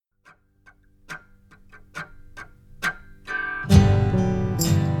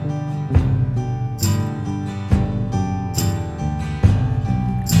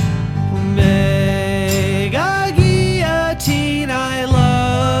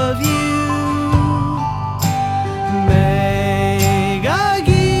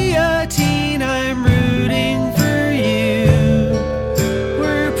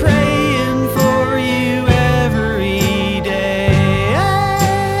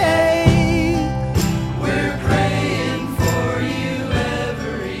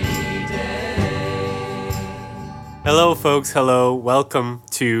Hello, folks. Hello. Welcome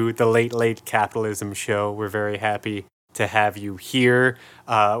to the Late Late Capitalism Show. We're very happy to have you here.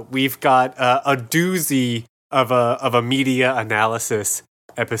 We've got a doozy of a media analysis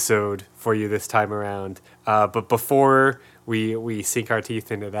episode for you this time around. But before we sink our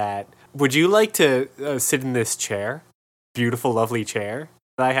teeth into that, would you like to sit in this chair? Beautiful, lovely chair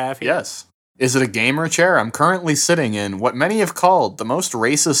that I have here? Yes. Is it a gamer chair? I'm currently sitting in what many have called the most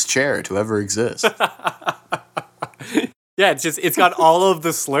racist chair to ever exist. Yeah, it's got all of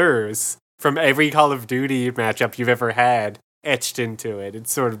the slurs from every Call of Duty matchup you've ever had etched into it.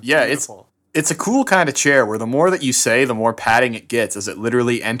 It's sort of beautiful. It's a cool kind of chair where the more that you say, the more padding it gets as it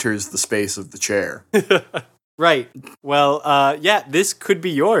literally enters the space of the chair. Right. Well, yeah, this could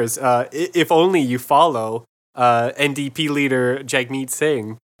be yours. If only you follow NDP leader Jagmeet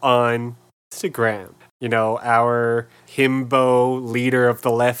Singh on Instagram. You know, our himbo leader of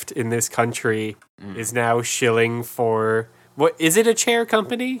the left in this country is now shilling for, what, is it a chair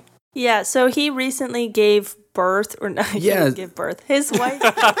company? Yeah, so he recently gave birth, or not, he didn't give birth. His wife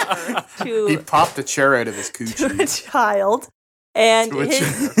gave birth to He popped a chair out of his to a coochie. child, and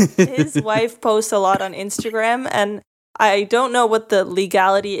his wife posts a lot on Instagram, and I don't know what the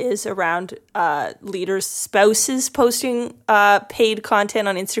legality is around leaders' spouses posting paid content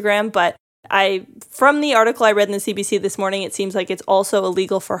on Instagram, but from the article I read in the CBC this morning, it seems like it's also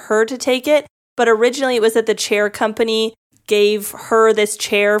illegal for her to take it. But originally it was that the chair company gave her this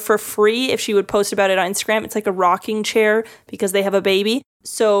chair for free if she would post about it on Instagram. It's like a rocking chair because they have a baby.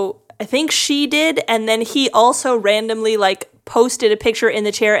 So I think she did. And then he also randomly posted a picture in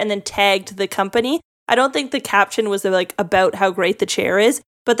the chair and then tagged the company. I don't think the caption was about how great the chair is,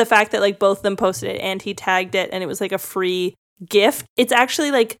 but the fact that both of them posted it and he tagged it and it was a free gift. It's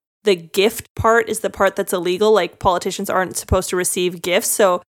actually the gift part is the part that's illegal. Politicians aren't supposed to receive gifts.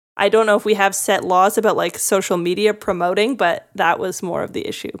 So I don't know if we have set laws about social media promoting, but that was more of the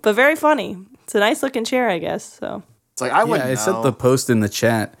issue. But very funny. It's a nice looking chair, I guess. So It's I wouldn't know. I sent the post in the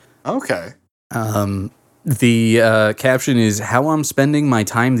chat. Okay. The caption is how I'm spending my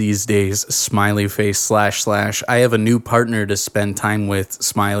time these days, smiley face / I have a new partner to spend time with,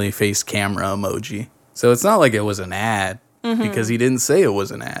 smiley face camera emoji. So it's not like it was an ad because he didn't say it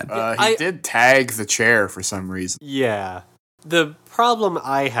was an ad. He did tag the chair for some reason. Yeah. The problem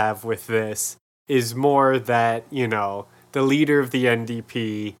I have with this is more that, the leader of the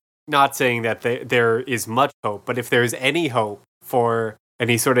NDP, not saying that there is much hope, but if there's any hope for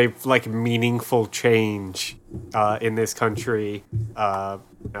any sort of meaningful change in this country,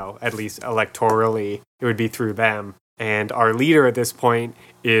 at least electorally, it would be through them. And our leader at this point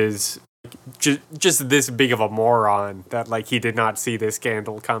is just this big of a moron that he did not see this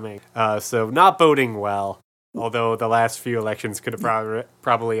scandal coming. So not boding well. Although the last few elections could have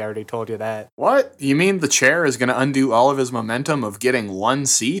probably already told you that. What? You mean the chair is going to undo all of his momentum of getting one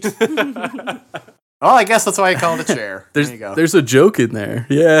seat? Well, I guess that's why I call it a chair. There you go. There's a joke in there.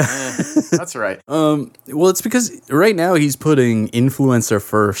 Yeah. That's right. Well, it's because right now he's putting influencer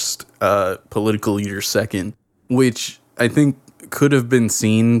first, political leader second, which I think could have been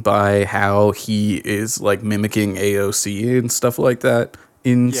seen by how he is mimicking AOC and stuff like that.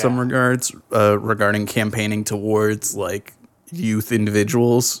 In some regards, regarding campaigning towards youth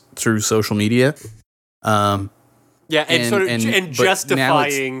individuals through social media. And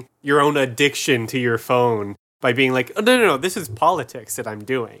justifying your own addiction to your phone by being no, this is politics that I'm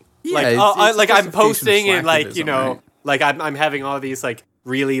doing. Yeah, I'm posting and right? I'm having all these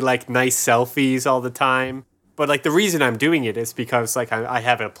really nice selfies all the time. But the reason I'm doing it is because I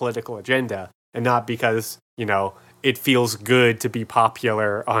have a political agenda and not because, it feels good to be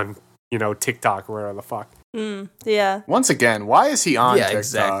popular on, TikTok or whatever the fuck. Yeah. Once again, why is he on TikTok?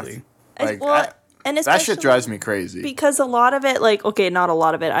 Exactly. And that shit drives me crazy. Because a lot of it, not a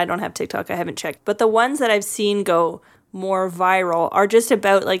lot of it, I don't have TikTok, I haven't checked, but the ones that I've seen go more viral are just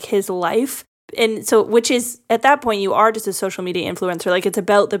about his life. And so, which is, at that point, you are just a social media influencer. It's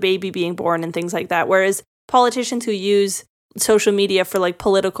about the baby being born and things like that. Whereas politicians who use social media for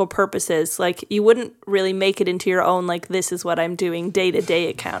political purposes, you wouldn't really make it into your own this is what I'm doing day-to-day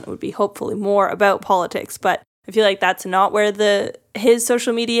account. It would be hopefully more about politics, but I feel that's not where his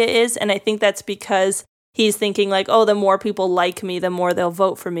social media is, and I think that's because he's thinking the more people like me, the more they'll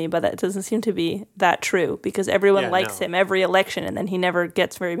vote for me, but that doesn't seem to be that true because everyone likes him every election and then he never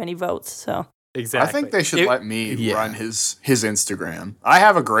gets very many votes. So exactly. I think they should let me run his Instagram. I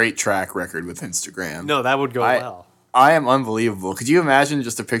have a great track record with Instagram. No, that would go well. I am unbelievable. Could you imagine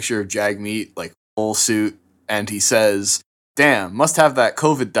just a picture of Jagmeet, full suit, and he says, "Damn, must have that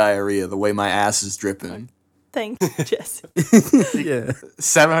COVID diarrhea the way my ass is dripping." Thanks, Jesse. Yeah.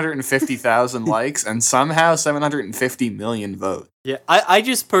 750,000 likes and somehow 750 million votes. Yeah, I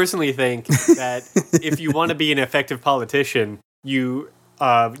just personally think that if you want to be an effective politician, you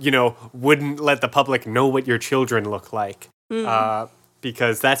wouldn't let the public know what your children look like,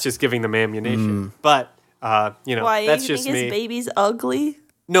 because that's just giving them ammunition. But Why, that's you just think me. his baby's ugly?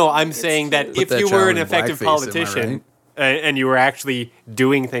 No, I'm saying that if that you child were an in effective blackface, am I politician and you were actually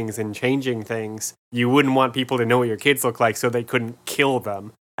doing things and changing things, you wouldn't want people to know what your kids look like so they couldn't kill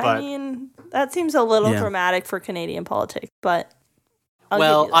them. I But mean, that seems a little Yeah. dramatic for Canadian politics, but I'll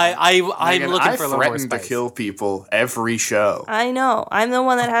well, give you that. I'm Megan, looking I for a little more threaten to spice. kill people every show. I know. I'm the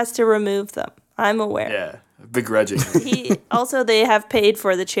one that has to remove them. I'm aware. Yeah, begrudgingly. They have paid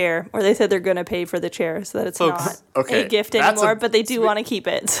for the chair, or they said they're going to pay for the chair so that it's Folks, not okay, a gift that's anymore, a- but they do want to keep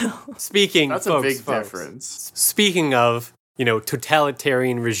it. So. Speaking, That's folks, a big folks, difference. Speaking of,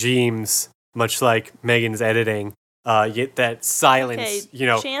 totalitarian regimes, much like Megan's editing, yet that silence,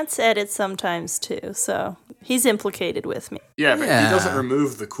 Okay, Chance edits sometimes too, so he's implicated with me. Yeah, but Yeah. he doesn't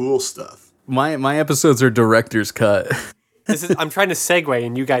remove the cool stuff. My episodes are director's cut. I'm trying to segue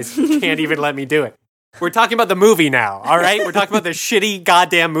and you guys can't even let me do it. We're talking about the movie now, all right? We're talking about the shitty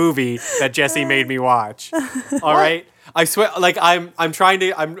goddamn movie that Jesse made me watch. All right? I swear, like, I'm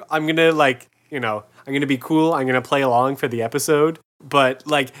gonna, like, I'm gonna be cool. I'm gonna play along for the episode. But,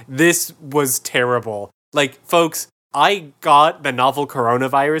 like, this was terrible. Like, folks, I got the novel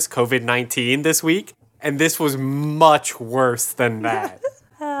coronavirus, COVID-19, this week, and this was much worse than that.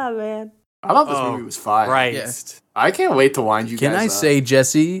 Ah, man. I thought this movie was fine. Christ. I can't wait to wind you Can guys I up. say,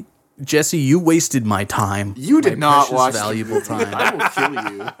 Jesse, you wasted my time. You did My not precious, watch valuable the movie. time. I will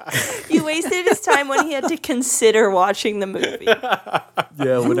kill you. You wasted his time when he had to consider watching the movie.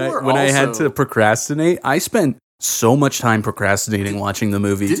 Yeah, when were I had also- to procrastinate, I spent so much time procrastinating watching the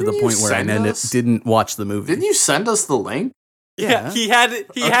movie to Didn't the you point where I send us- didn't watch the movie. Didn't you send us the link? Yeah, he had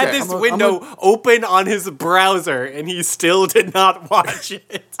this I'm window open on his browser, and he still did not watch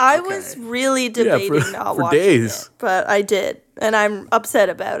it. I was really debating not for watching days. it, but I did, and I'm upset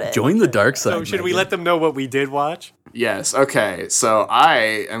about it. Join the dark side. So should we Megan. let them know what we did watch? Yes. Okay. So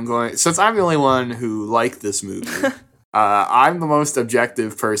I am going. Since I'm the only one who liked this movie, I'm the most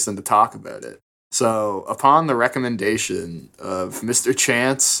objective person to talk about it. So, upon the recommendation of Mr.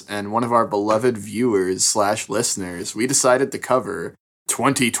 Chance and one of our beloved viewers / listeners, we decided to cover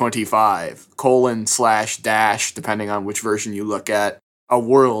 2025 : / depending on which version you look at, a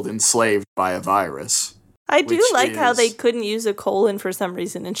world enslaved by a virus. I do which like how they is- couldn't use a colon for some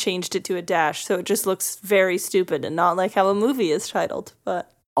reason and changed it to a dash, so it just looks very stupid and not like how a movie is titled. But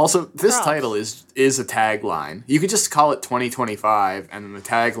Also, this Props. title is a tagline. You could just call it 2025, and then the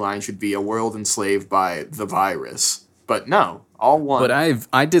tagline should be a world enslaved by the virus. But no, all one. But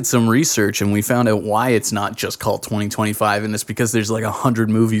I did some research and we found out why it's not just called 2025, and it's because there's like 100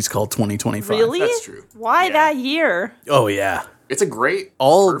 movies called 2025. really, That's true. Why Yeah. that year? Oh yeah, It's a great,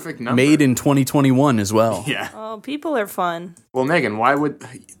 all perfect number. made in 2021 as well. Yeah. Oh, people are fun. Well, Megan, why would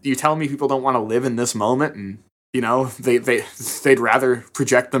you tell me people don't want to live in this moment and they'd rather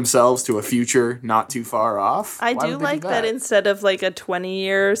project themselves to a future not too far off? I Why do would they like that instead of like a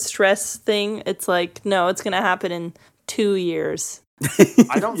 20-year stress thing, it's like, no, it's going to happen in 2 years.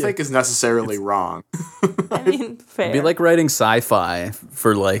 I don't think is necessarily wrong. I mean, fair. It'd be like writing sci-fi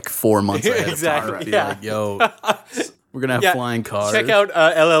for like 4 months ahead Exactly, of time. Be yeah. like, yo, we're gonna have Yeah, flying cars. Check out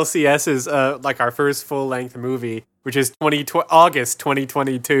LLCS's like our first full length movie, which is August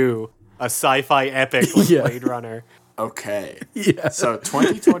 2022, a sci-fi epic like Yeah. Blade Runner. Okay. Yeah. So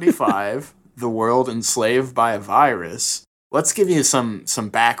 2025, the world enslaved by a virus. Let's give you some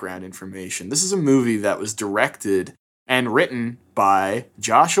background information. This is a movie that was directed and written by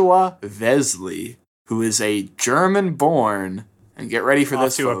Joshua Vesley, who is a German-born, and get ready for Off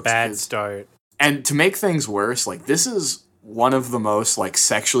this, to a folks, bad 'cause- start. And to make things worse, like, this is one of the most like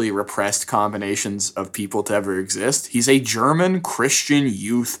sexually repressed combinations of people to ever exist. He's a German Christian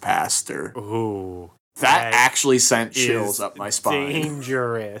youth pastor. Ooh, That that actually sent is chills up my spine.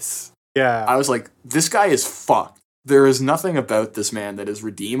 dangerous. Yeah. I was like, this guy is fucked. There is nothing about this man that is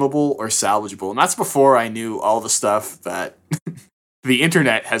redeemable or salvageable. And that's before I knew all the stuff that the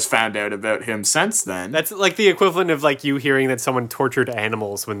internet has found out about him since then. That's like the equivalent of like you hearing that someone tortured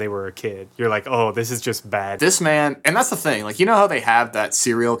animals when they were a kid. You're like, oh, this is just bad. This man, and that's the thing, like, you know how they have that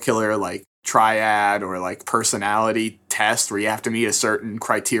serial killer, like, triad or, like, personality test where you have to meet a certain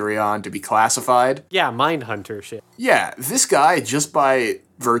criterion to be classified? Yeah, Mindhunter shit. Yeah, this guy, just by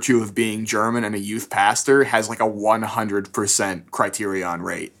virtue of being German and a youth pastor, has, like, a 100% criterion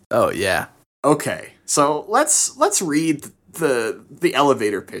rate. Oh yeah. Okay, so let's read the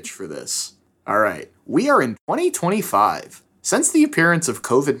elevator pitch for this. All right. We are in 2025. Since the appearance of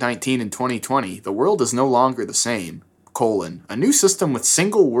COVID-19 in 2020, the world is no longer the same. A new system with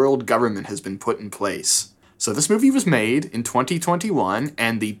single world government has been put in place. So this movie was made in 2021,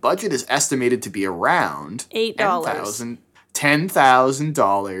 and the budget is estimated to be around $8.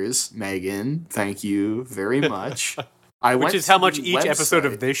 $10,000. Megan, thank you very much. Which is how much each episode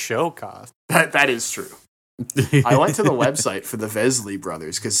of this show cost. That is true. I went to the website for the Vesely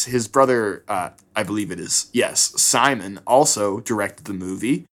brothers because his brother, I believe it is, yes, Simon, also directed the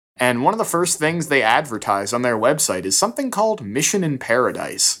movie. And one of the first things they advertise on their website is something called Mission in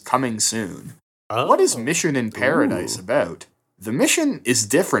Paradise, coming soon. Oh. What is Mission in Paradise about? The mission is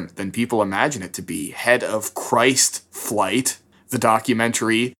different than people imagine it to be. Head of Christ Flight, the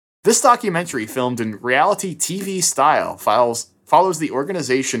documentary. This documentary, filmed in reality TV style, follows the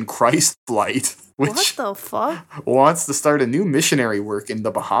organization Christ Flight, which What the fuck? wants to start a new missionary work in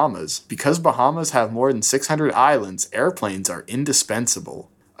the Bahamas. Because Bahamas have more than 600 islands, airplanes are indispensable.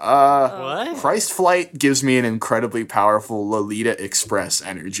 What? Christ Flight gives me an incredibly powerful Lolita Express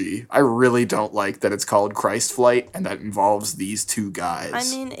energy. I really don't like that it's called Christ Flight and that involves these two guys. I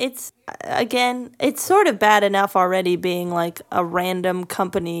mean, it's sort of bad enough already being like a random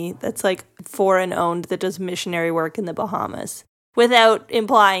company that's like foreign owned that does missionary work in the Bahamas without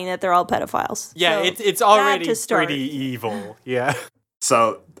implying that they're all pedophiles. Yeah, So it's already to start. pretty evil. Yeah.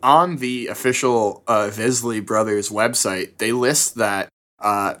 So on the official Vesely Brothers website, they list that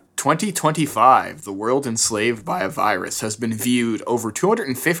 2025, the world enslaved by a virus, has been viewed over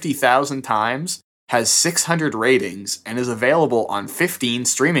 250,000 times, has 600 ratings, and is available on 15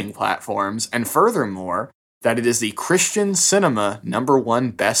 streaming platforms, and furthermore, that it is the Christian cinema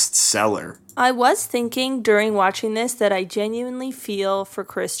 #1 bestseller. I was thinking during watching this that I genuinely feel for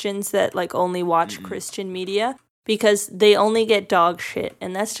Christians that like only watch Christian media because they only get dog shit,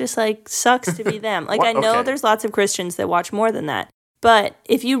 and that's just like sucks to be them. Like I know Okay. there's lots of Christians that watch more than that. But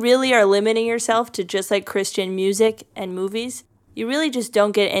if you really are limiting yourself to just like Christian music and movies, you really just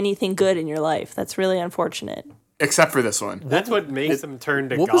don't get anything good in your life. That's really unfortunate. Except for this one. That's what makes them turn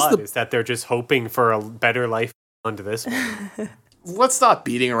to what was God, the- is that they're just hoping for a better life onto this one. Let's stop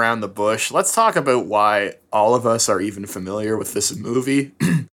beating around the bush. Let's talk about why all of us are even familiar with this movie.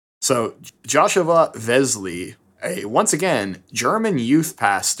 So, Joshua Vesely, a once again German youth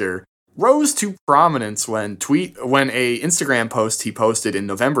pastor, rose to prominence when a Instagram post he posted in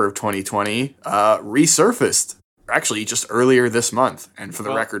November of 2020 resurfaced. Actually, just earlier this month. And for the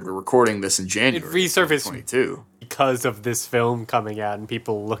Well, record, we're recording this in January. it resurfaced 2022. Because of this film coming out and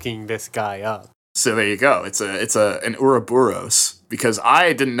people looking this guy up. So there you go. It's an Ouroboros, because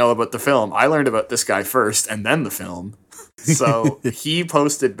I didn't know about the film. I learned about this guy first and then the film. So he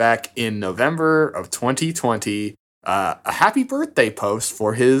posted back in November of 2020 a happy birthday post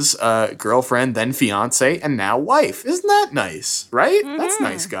for his girlfriend, then fiance, and now wife. Isn't that nice? Right? That's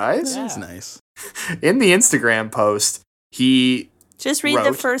nice, guys. That's nice. In the Instagram post, he Just read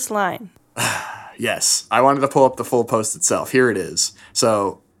the wrote- first line. Yes, I wanted to pull up the full post itself. Here it is.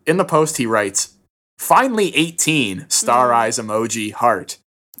 So in the post, he writes, "Finally 18, star eyes emoji, heart.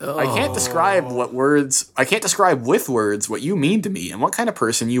 I can't describe with words what you mean to me and what kind of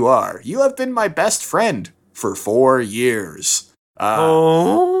person you are. You have been my best friend for 4 years."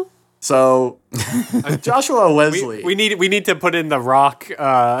 So Joshua Wesley. We need to put in the Rock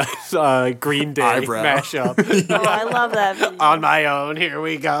Green Day Eyebrow. mashup. Oh, I love that video. On my own, here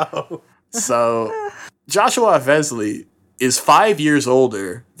we go. So Joshua Vesley is 5 years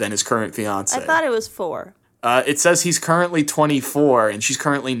older than his current I fiance. thought it was 4. It says he's currently 24 and she's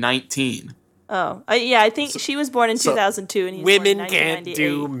currently 19. Oh, yeah, I think she was born in 2002 and he's born in Women can't 1998.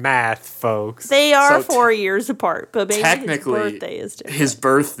 do math, folks. They are So 4 years apart, but maybe his Technically, birthday is different. his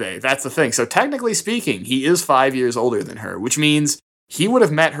birthday, that's the thing. So technically speaking, he is 5 years older than her, which means he would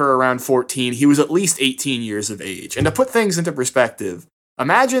have met her around 14. He was at least 18 years of age. And to put things into perspective,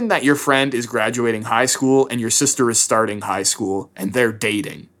 imagine that your friend is graduating high school and your sister is starting high school and they're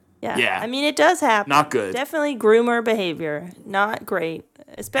dating. yeah. I mean, it does happen. Not good. Definitely groomer behavior. Not great.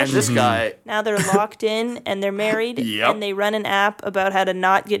 And Especially this guy, now they're locked in and they're married Yep. and they run an app about how to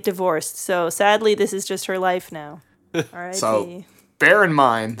not get divorced. So sadly, this is just her life now. All right. So- bear in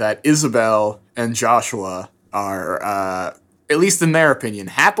mind that Isabel and Joshua are, at least in their opinion,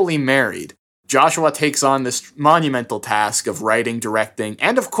 happily married. Joshua takes on this monumental task of writing, directing,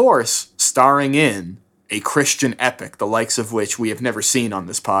 and of course, starring in a Christian epic, the likes of which we have never seen on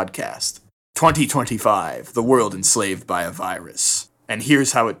this podcast. 2025, the world enslaved by a virus. And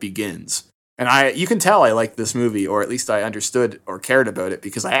here's how it begins. And you can tell I liked this movie, or at least I understood or cared about it,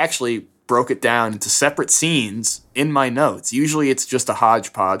 because I actually broke it down into separate scenes in my notes. Usually it's just a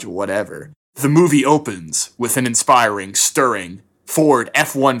hodgepodge of whatever. The movie opens with an inspiring, stirring Ford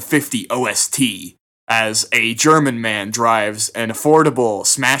F-150 OST as a German man drives an affordable,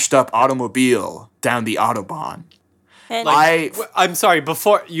 smashed-up automobile down the Autobahn. And I'm sorry,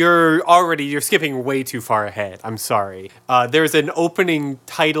 before you're skipping way too far ahead. I'm sorry. There's an opening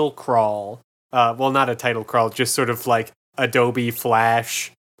title crawl. Well, not a title crawl, just sort of like Adobe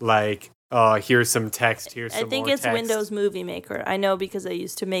Flash, like, here's some text, here's some more text. I think it's Windows Movie Maker. I know because I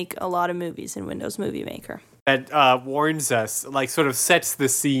used to make a lot of movies in Windows Movie Maker. That warns us, like, sort of sets the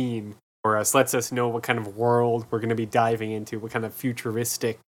scene for us, lets us know what kind of world we're going to be diving into, what kind of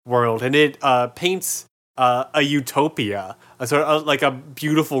futuristic world. And it paints a utopia, a sort of like a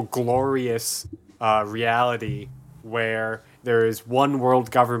beautiful, glorious reality where there is one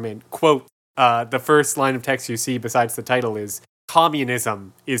world government. Quote, the first line of text you see besides the title is,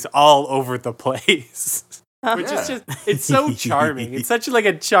 communism is all over the place. Which is just, it's so charming. It's such like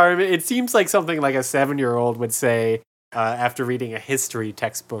a charm. It seems like something like a 7-year-old would say after reading a history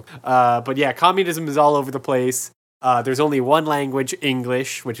textbook. But yeah, communism is all over the place. There's only one language,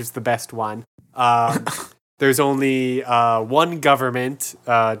 English, which is the best one. There's only one government,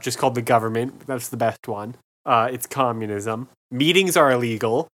 just called the government. That's the best one. It's communism. Meetings are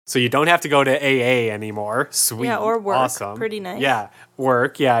illegal, so you don't have to go to AA anymore. Sweet. Yeah, or work. Awesome. Pretty nice. Yeah,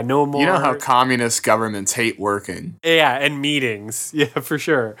 work. Yeah, no more. You know how communist governments hate working. Yeah, and meetings. Yeah, for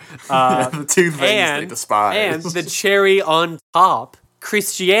sure. The two things they despise. And the cherry on top,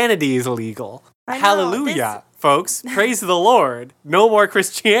 Christianity is illegal. I know, Hallelujah, folks. Praise the Lord. No more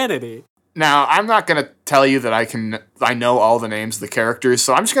Christianity. Now, I'm not going to tell you that I know all the names of the characters,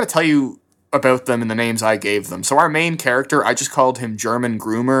 so I'm just going to tell you about them and the names I gave them. So our main character, I just called him German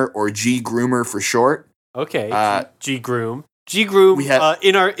Groomer, or G Groomer for short. Okay, G Groom. G Groom,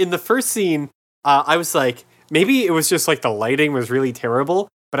 in the first scene, I was like, maybe it was just like the lighting was really terrible,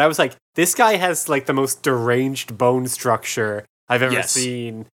 but I was like, this guy has like the most deranged bone structure I've ever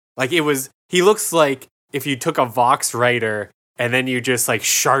seen. Like he looks like if you took a Vox writer and then you just like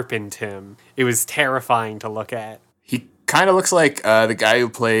sharpened him. It was terrifying to look at. He kind of looks like the guy who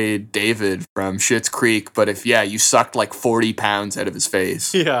played David from Schitt's Creek, but if you sucked like 40 pounds out of his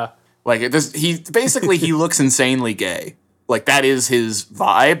face. Yeah. Like he looks insanely gay. Like that is his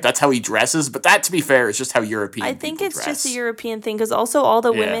vibe. That's how he dresses. But that, to be fair, is just how European I think people it's dress. just a European thing because also all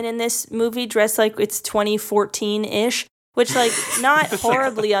the women in this movie dress like it's 2014-ish, which like not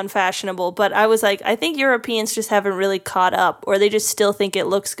horribly unfashionable. But I was like, I think Europeans just haven't really caught up, or they just still think it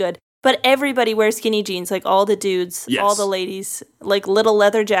looks good. But everybody wears skinny jeans, like all the dudes, all the ladies, like little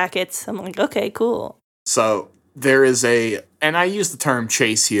leather jackets. I'm like, okay, cool. So there is and I use the term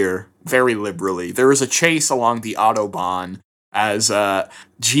chase here very liberally. There is a chase along the Autobahn as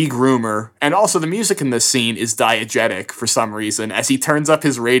G Groomer, and also the music in this scene is diegetic for some reason, as he turns up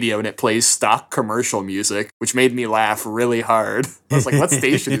his radio and it plays stock commercial music, which made me laugh really hard. I was like, what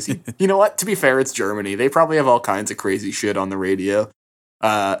station is he? You know what? To be fair, it's Germany. They probably have all kinds of crazy shit on the radio.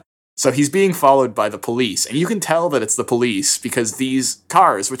 So he's being followed by the police, and you can tell that it's the police because these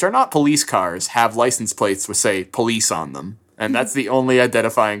cars, which are not police cars, have license plates which say police on them. And that's the only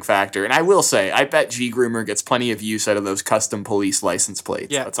identifying factor. And I will say, I bet G Groomer gets plenty of use out of those custom police license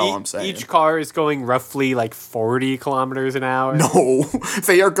plates. Yeah, that's all I'm saying. Each car is going roughly like 40 kilometers an hour. No,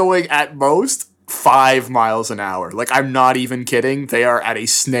 they are going at most 5 miles an hour. Like, I'm not even kidding. They are at a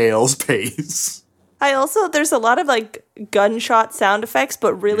snail's pace. There's a lot of like gunshot sound effects,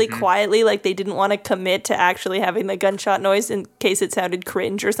 but really quietly, like they didn't want to commit to actually having the gunshot noise in case it sounded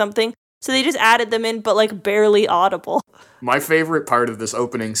cringe or something. So they just added them in, but like barely audible. My favorite part of this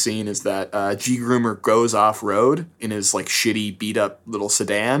opening scene is that G Groomer goes off-road in his like shitty beat-up little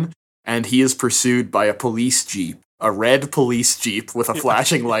sedan, and he is pursued by a police jeep. A red police jeep with a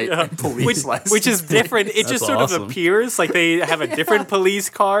flashing light and police license. Which is different. It just sort of appears like they have a different police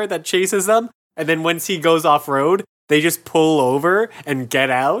car that chases them, and then once he goes off-road, they just pull over and get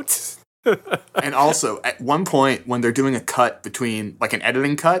out. And also, at one point, when they're doing a cut between, like an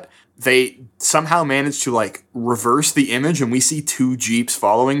editing cut, they somehow manage to, like, reverse the image, and we see 2 Jeeps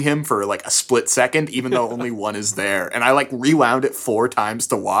following him for, like, a split second, even though only one is there. And I, like, rewound it 4 times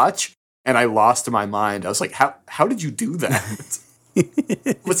to watch, and I lost my mind. I was like, how did you do that?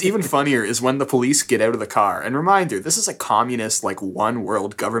 What's even funnier is when the police get out of the car. And reminder, this is a communist, like, one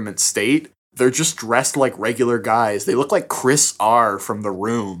world government state. They're just dressed like regular guys. They look like Chris R. from The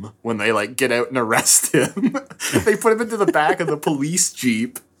Room when they, like, get out and arrest him. They put him into the back of the police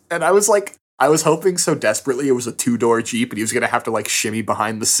jeep. And I was like, I was hoping so desperately it was a 2-door Jeep and he was going to have to, like, shimmy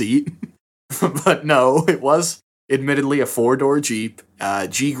behind the seat. But no, it was admittedly a 4-door Jeep.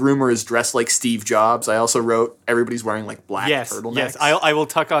 G. Groomer is dressed like Steve Jobs. I also wrote everybody's wearing like black turtlenecks. Yes, I will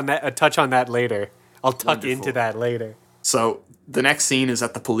touch on that later. I'll tuck into that later. So the next scene is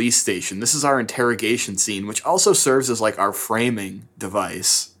at the police station. This is our interrogation scene, which also serves as like our framing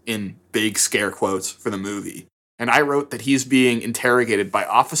device in big scare quotes for the movie. And I wrote that he's being interrogated by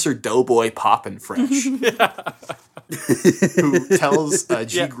Officer Doughboy Poppinfresh, who tells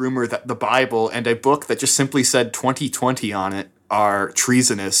G. Groomer that the Bible and a book that just simply said 2020 on it are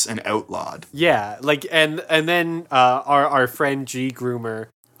treasonous and outlawed. Yeah, like and then our friend G. Groomer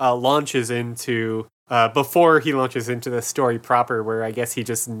launches into before he launches into the story proper, where I guess he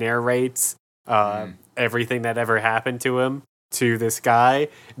just narrates everything that ever happened to him to this guy.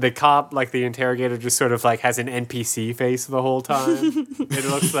 The cop, like the interrogator, just sort of like has an NPC face the whole time. It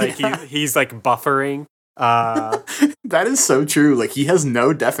looks like he's like buffering. That is so true. Like he has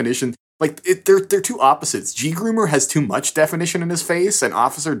no definition. Like they're two opposites. G. Groomer has too much definition in his face, and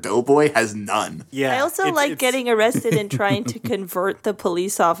Officer Doughboy has none. Yeah, I also like getting arrested and trying to convert the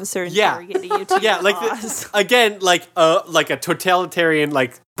police officer interrogating you to your like cause. Again, like a totalitarian,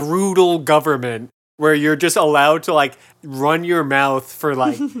 like brutal government where you're just allowed to like run your mouth for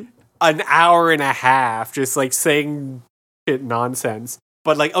like an hour and a half, just like saying shit nonsense.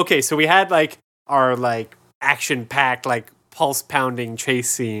 But like, okay, so we had like our like action-packed, like pulse-pounding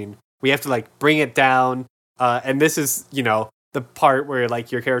chase scene. We have to like bring it down, and this is, you know, the part where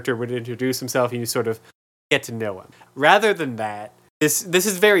like your character would introduce himself and you sort of get to know him. Rather than that, this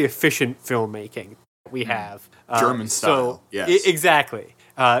is very efficient filmmaking we have. German style, so, yes. Exactly.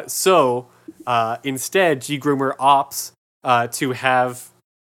 Instead, G. Groomer opts to have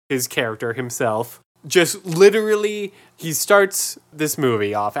his character himself just literally, he starts this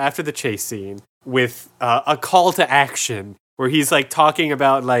movie off after the chase scene with a call to action where he's like talking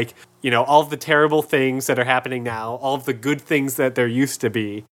about like, you know, all of the terrible things that are happening now, all of the good things that there used to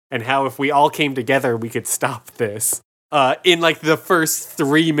be, and how if we all came together, we could stop this. In like the first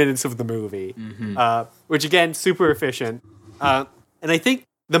 3 minutes of the movie, which again, super efficient. And I think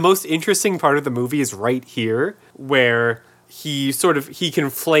the most interesting part of the movie is right here, where he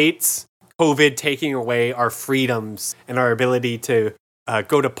conflates COVID taking away our freedoms and our ability to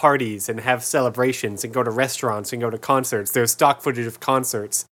go to parties and have celebrations and go to restaurants and go to concerts. There's stock footage of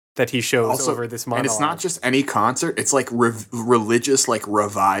concerts that he shows also, over this monologue. And it's not just any concert, it's like religious like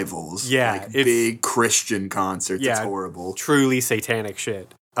revivals. Yeah. Like big Christian concerts. Yeah, it's horrible. Truly satanic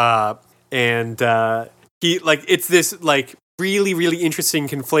shit. He like, it's this like really, really interesting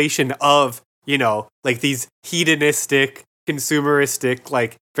conflation of, you know, like these hedonistic, consumeristic,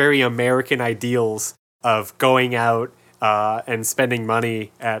 like very American ideals of going out and spending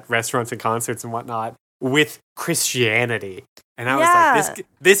money at restaurants and concerts and whatnot with Christianity. And I was like,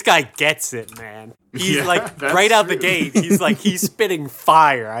 this guy gets it, man. He's like, right out the gate, he's spitting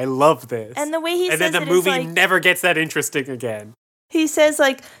fire. I love this. And the way he says it, and then the movie never gets that interesting again. He says,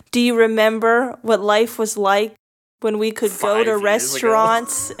 like, do you remember what life was like when we could go to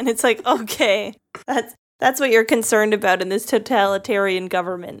restaurants? And it's like, okay, that's what you're concerned about in this totalitarian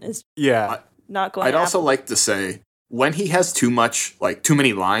government is not going. I'd also like to say, when he has too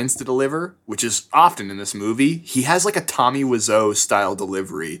many lines to deliver, which is often in this movie, he has like a Tommy Wiseau style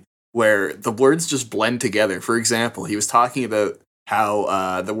delivery where the words just blend together. For example, he was talking about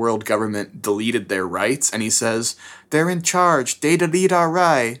how the world government deleted their rights, and he says, they're in charge, they delete our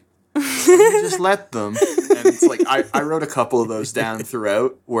right. Just let them. And it's like, I wrote a couple of those down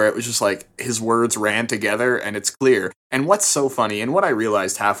throughout where it was just like his words ran together and it's clear. And what's so funny, and what I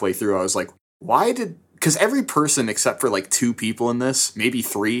realized halfway through, I was like, because every person except for like 2 people in this, maybe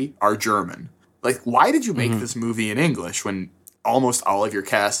 3, are German. Like, why did you make this movie in English when almost all of your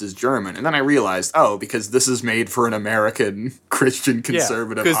cast is German? And then I realized, because this is made for an American Christian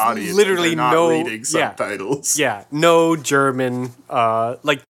conservative audience. Literally not reading subtitles. Yeah, no German,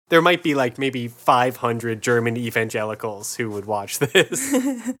 like, there might be like maybe 500 German evangelicals who would watch this,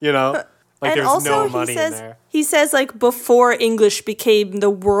 you know? Like, and there's also, no money in there. He says, like, before English became the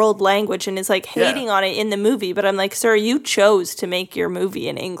world language and is, like, hating on it in the movie. But I'm like, sir, you chose to make your movie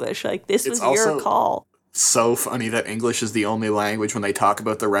in English. Like, this was your call. So funny that English is the only language when they talk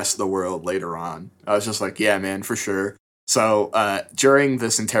about the rest of the world later on. I was just like, yeah, man, for sure. So during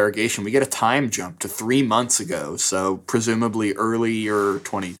this interrogation, we get a time jump to 3 months ago. So presumably earlier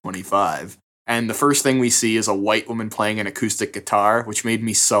 2025. And the first thing we see is a white woman playing an acoustic guitar, which made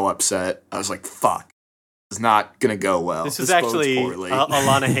me so upset. I was like, fuck, this is not going to go well. This is actually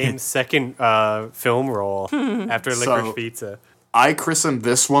Alana Haim's second film role after Licorice Pizza. I christened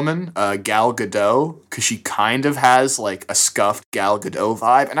this woman Gal Gadot because she kind of has like a scuffed Gal Gadot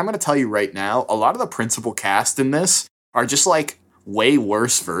vibe. And I'm going to tell you right now, a lot of the principal cast in this are just like way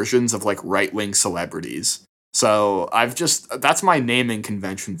worse versions of like right-wing celebrities. So that's my naming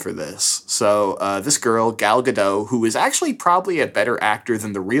convention for this. So this girl, Gal Gadot, who is actually probably a better actor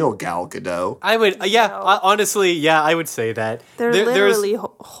than the real Gal Gadot. I would, honestly, yeah, I would say that. They're literally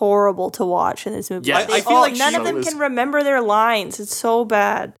horrible to watch in this movie. Yeah, I feel like none of them can remember their lines. It's so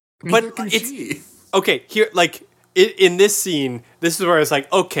bad. But it's okay here. Like in this scene, this is where it's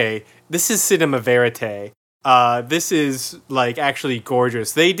like, okay, this is cinema verite. This is like actually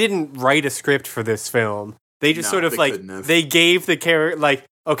gorgeous. They didn't write a script for this film. They just sort of like they gave the character like,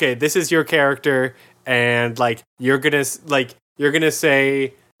 okay, this is your character, and like you're gonna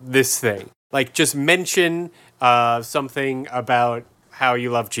say this thing. Like just mention something about how you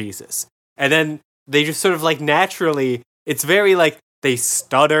love Jesus, and then they just sort of like naturally. It's very like they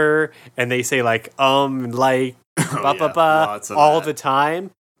stutter and they say like like ba ba ba all the time,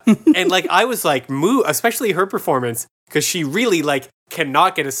 and like I was like especially her performance because she really like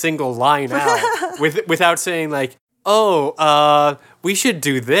cannot get a single line out without saying like, oh, we should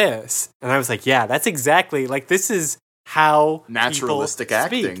do this. And I was like, yeah, that's exactly like this is how naturalistic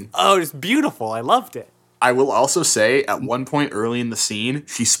acting. Speak. Oh, it's beautiful. I loved it. I will also say at one point early in the scene,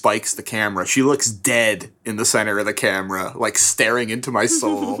 she spikes the camera. She looks dead in the center of the camera, like staring into my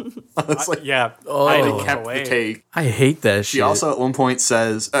soul. It's like, yeah, I kept the take. I hate that shit. She also at one point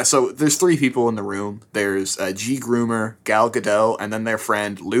says, so there's 3 people in the room. There's G. Groomer, Gal Gadot, and then their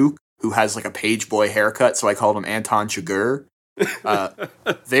friend Luke, who has like a page boy haircut, so I called him Anton Chigurh.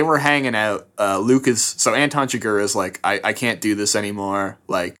 They were hanging out. So Anton Chigurh is like, I can't do this anymore.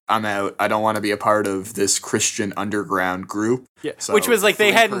 Like, I'm out. I don't want to be a part of this Christian underground group. Yeah, so which was like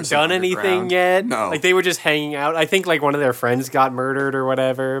they hadn't done anything yet. No. Like they were just hanging out. I think like one of their friends got murdered or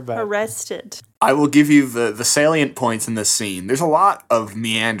whatever. But arrested. I will give you the salient points in this scene. There's a lot of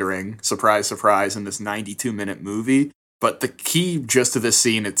meandering, surprise, surprise, in this 92-minute movie. But the key gist of this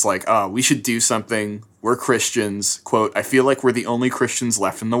scene, it's like, oh, we should do something. We're Christians. Quote, I feel like we're the only Christians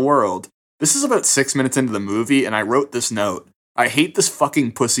left in the world. This is about 6 minutes into the movie, and I wrote this note. I hate this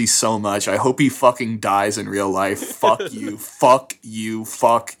fucking pussy so much. I hope he fucking dies in real life. Fuck you. Fuck you.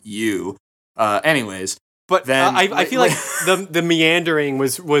 Fuck you. Anyways. But then, I feel like the meandering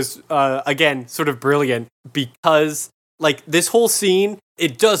was again, sort of brilliant because, like, this whole scene,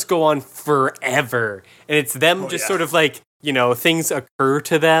 it does go on forever. And it's them sort of like, you know, things occur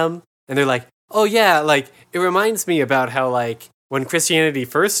to them. And they're like, oh yeah, like, it reminds me about how, like, when Christianity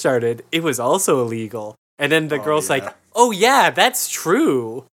first started, it was also illegal. And then the girl's like, oh yeah, that's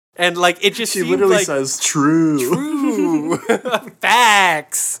true. And, like, it just she literally like, says, true. True.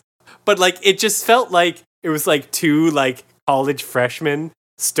 Facts. But, like, it just felt like it was, like, 2, like, college freshmen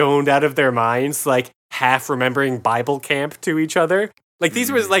stoned out of their minds, like, half remembering Bible camp to each other. Like,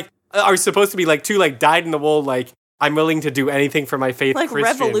 these were, like, are supposed to be, like, 2, like, dyed-in-the-wool, like, I'm willing to do anything for my faith like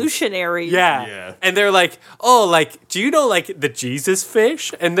Christians. Revolutionary. Yeah. And they're like, oh, like, do you know, like, the Jesus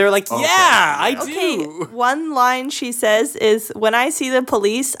fish? And they're like, yeah, I do. Okay, one line she says is, when I see the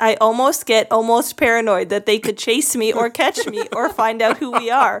police, I almost get paranoid that they could chase me or catch me or find out who we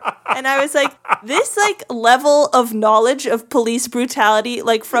are. And I was like, this, like, level of knowledge of police brutality,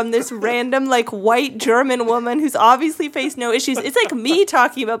 like, from this random, like, white German woman who's obviously faced no issues. It's like me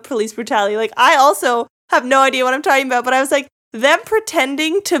talking about police brutality. Like, I also have no idea what I'm talking about, but I was like, them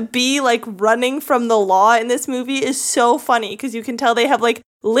pretending to be like running from the law in this movie is so funny because you can tell they have like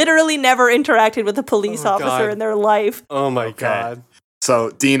literally never interacted with a police officer in their life. Oh my God. So,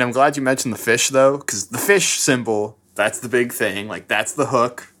 Dean, I'm glad you mentioned the fish though, because the fish symbol, that's the big thing. Like, that's the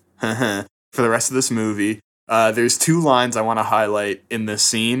hook for the rest of this movie. There's 2 lines I want to highlight in this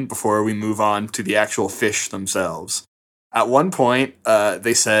scene before we move on to the actual fish themselves. At one point,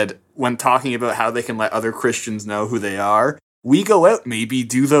 they said, when talking about how they can let other Christians know who they are, we go out, maybe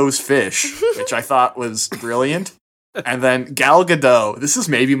do those fish, which I thought was brilliant. And then Gal Gadot, this is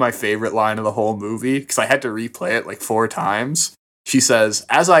maybe my favorite line of the whole movie, because I had to replay it like 4 times. She says,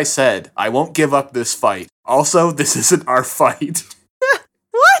 as I said, I won't give up this fight. Also, this isn't our fight.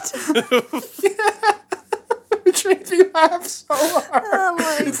 What? Yeah. Which made me laugh so hard. Oh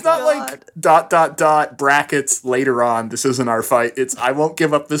my it's not like ... brackets later on, this isn't our fight. It's I won't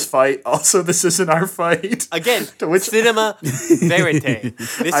give up this fight. Also, this isn't our fight. Again, to which cinema verite.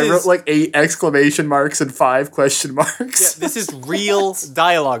 I wrote like 8 exclamation marks and 5 question marks. Yeah, this is real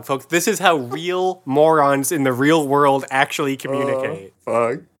dialogue, folks. This is how real morons in the real world actually communicate.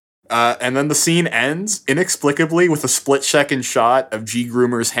 Fuck. And then the scene ends inexplicably with a split-second shot of G.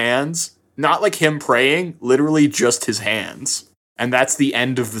 Groomer's hands. Not like him praying, literally just his hands. and that's the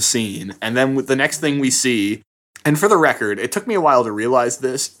end of the scene. And then the next thing we see, and for the record, it took me a while to realize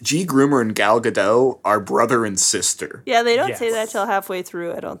this, G. Groomer and Gal Gadot are brother and sister. Yeah, they don't Yes. say that till halfway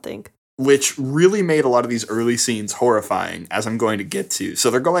through, I don't think. Which really made a lot of these early scenes horrifying, as I'm going to get to. So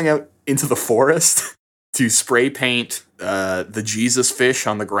they're going out into the forest to spray paint the Jesus fish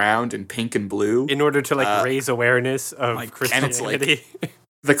on the ground in pink and blue. In order to raise awareness of and it's Christianity.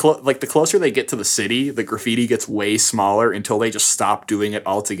 The closer they get to the city, the graffiti gets way smaller until they just stop doing it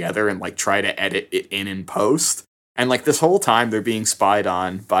altogether and try to edit it in post. And this whole time they're being spied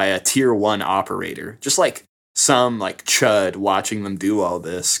on by a tier 1 operator, just some chud watching them do all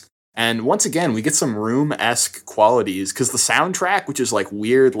this. And once again, we get some Room-esque qualities because the soundtrack, which is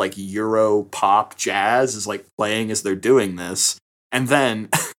weird Euro pop jazz, is playing as they're doing this. And then,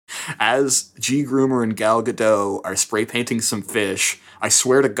 as G. Groomer and Gal Gadot are spray painting some fish, I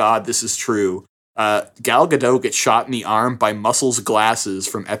swear to God this is true, Gal Gadot gets shot in the arm by Muscle's glasses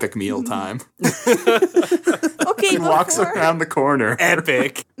from Epic Mealtime. Okay, He walks around the corner.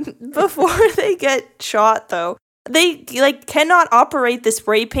 Epic. Before they get shot, though, they cannot operate the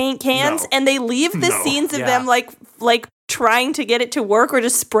spray paint cans, No. and they leave the No. scenes of Yeah. them trying to get it to work or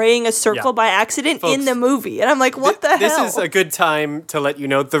just spraying a circle Yeah. by accident in Folks, the movie. And I'm like, what the hell? This is a good time to let you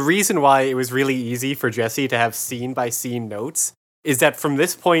know the reason why it was really easy for Jesse to have scene by scene notes is that from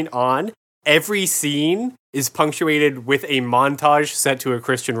this point on, every scene is punctuated with a montage set to a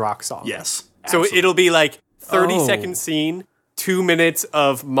Christian rock song. Yes. So absolutely. it'll be 30-second Oh. scene, 2 minutes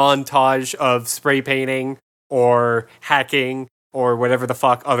of montage of spray painting or hacking or whatever the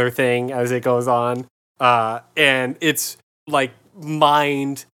fuck other thing as it goes on. And it's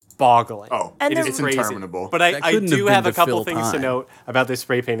mind boggling. Oh, And it's the- interminable. But That I couldn't do have have been a to couple fill things to time. note about this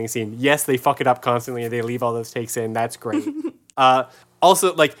spray painting scene. Yes, they fuck it up constantly and they leave all those takes in. That's great.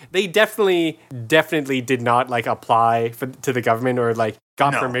 Also, they definitely did not apply to the government or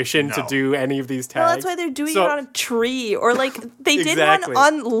got No, permission to no. do any of these Well, tags. that's why they're doing So- it on a tree, or they did Exactly.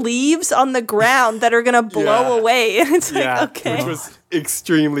 one on leaves on the ground that are gonna blow Yeah. away. And it's Yeah, okay. which was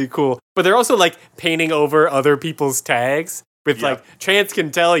extremely cool. But they're also painting over other people's tags with Yep. chance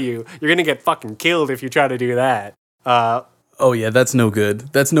can tell you you're gonna get fucking killed if you try to do that. Oh yeah, that's no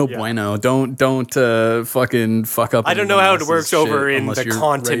good. That's no Yeah. bueno. Don't fucking fuck up. I don't know how it anyone works else's over shit in unless the you're ready to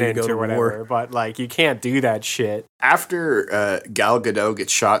continent go to or whatever, war. but you can't do that shit. After Gal Gadot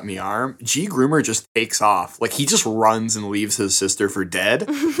gets shot in the arm, G. Groomer just takes off. He just runs and leaves his sister for dead.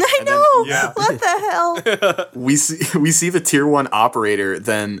 I know. yeah. What the hell? we see the tier 1 operator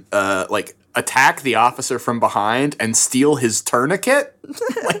then attack the officer from behind and steal his tourniquet.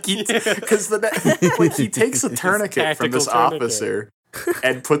 Because he takes a tourniquet from this tactical tourniquet. officer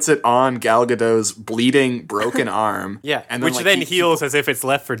and puts it on Gal Gadot's bleeding, broken arm. Yeah, and which then heals as if it's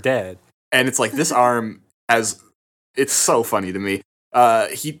left for dead. And it's this arm it's so funny to me.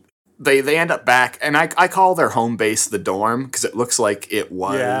 They end up back, and I call their home base the dorm because it looks like it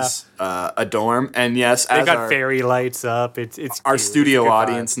was a dorm. And yes, They as got our, fairy lights up. It's our cute. studio It's a good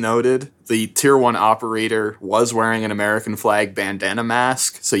audience noted, the tier 1 operator was wearing an American flag bandana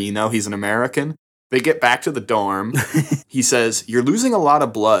mask, so you know he's an American. They get back to the dorm. He says, "You're losing a lot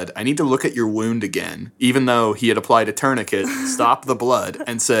of blood. I need to look at your wound again." Even though he had applied a tourniquet, stopped the blood,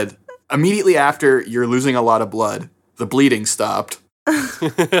 and said, "Immediately after you're losing a lot of blood, the bleeding stopped."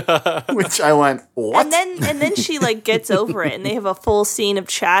 Which I went, what? And then she gets over it, and they have a full scene of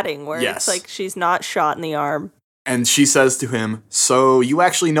chatting where Yes. it's she's not shot in the arm. And she says to him, "So you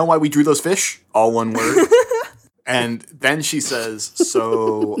actually know why we drew those fish?" All one word. And then she says,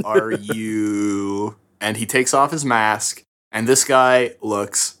 "So are you?" And he takes off his mask, and this guy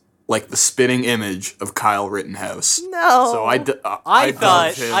looks like the spitting image of Kyle Rittenhouse. No. So I love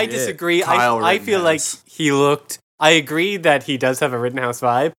thought him. I disagree. Kyle I feel like Rittenhouse. he looked. I agree that he does have a Rittenhouse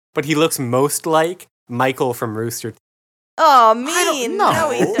vibe, but he looks most like Michael from Rooster Teeth. Oh, I don't mean. know. No,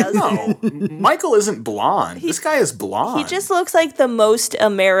 he doesn't. No. Michael isn't blonde. This guy is blonde. He just looks like the most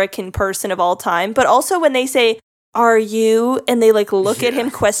American person of all time. But also when they say, "Are you?" and they look at him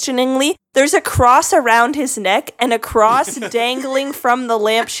questioningly, there's a cross around his neck and a cross dangling from the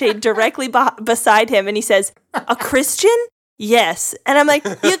lampshade directly beside him. And he says, "A Christian?" "Yes." And I'm like,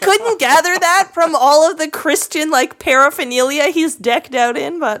 you couldn't gather that from all of the Christian paraphernalia he's decked out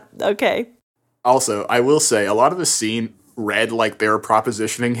in, but okay. Also, I will say, a lot of the scene read like they were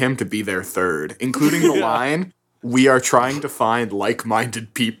propositioning him to be their third, including the line, "We are trying to find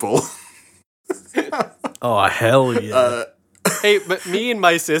like-minded people." Oh hell yeah! Hey, but me and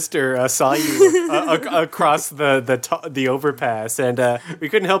my sister saw you across the overpass, and we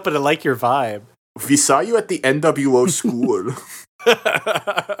couldn't help but to like your vibe. We saw you at the NWO school.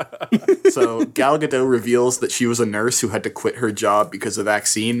 So Gal Gadot reveals that she was a nurse who had to quit her job because of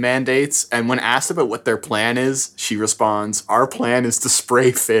vaccine mandates. And when asked about what their plan is, she responds, "Our plan is to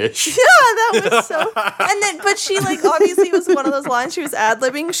spray fish." Yeah, that was so. And then, but she like obviously was one of those lines she was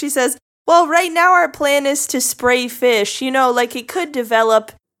ad-libbing. She says, "Well, right now our plan is to spray fish. You know, like it could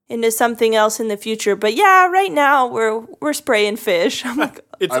develop into something else in the future, but yeah, right now we're spraying fish." I'm like,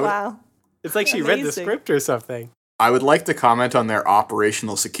 wow. It's like she Amazing. read the script or something. I would like to comment on their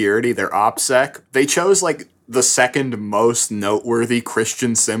operational security, their OPSEC. They chose like the second most noteworthy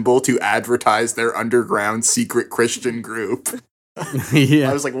Christian symbol to advertise their underground secret Christian group.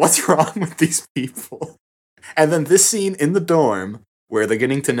 Yeah. I was like, what's wrong with these people? And then this scene in the dorm where they're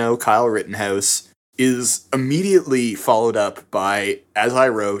getting to know Kyle Rittenhouse is immediately followed up by, as I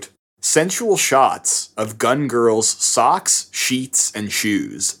wrote, sensual shots of Gun Girl's socks, sheets, and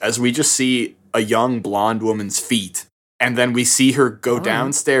shoes as we just see a young blonde woman's feet. And then we see her go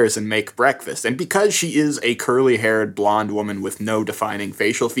downstairs and make breakfast. And because she is a curly-haired blonde woman with no defining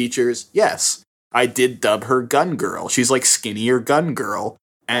facial features, yes, I did dub her Gun Girl. She's like skinnier Gun Girl.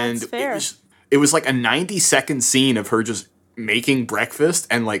 And That's fair. It was like a 90-second scene of her just making breakfast,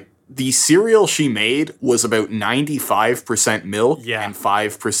 and like the cereal she made was about 95% milk and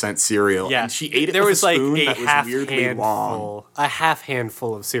 5% cereal. Yeah, And she ate it there with was a like spoon a that was half weirdly long. a half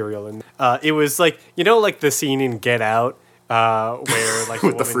handful of cereal, and it was like, you know, like the scene in Get Out where like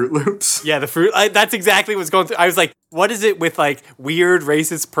With the Fruit Loops. Yeah, the fruit. That's exactly what's going through. I was like, what is it with like weird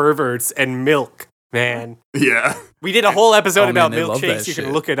racist perverts and milk, man? Yeah. We did a whole episode about man, they love milkshakes. that You can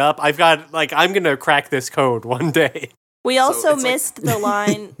shit. look it up. I've got like, I'm gonna crack this code one day. We also it's like- missed the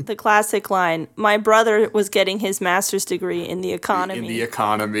line, the classic line. My brother was getting his master's degree in the economy. In the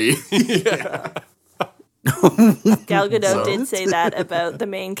economy. Gal Gadot So- did say that about the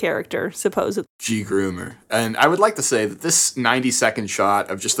main character, supposedly. G. Groomer. And I would like to say that this 90-second shot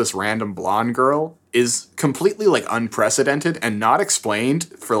of just this random blonde girl is completely like unprecedented and not explained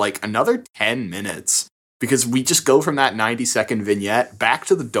for like another 10 minutes. Because we just go from that 90-second vignette back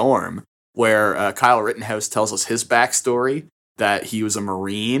to the dorm where Kyle Rittenhouse tells us his backstory, that he was a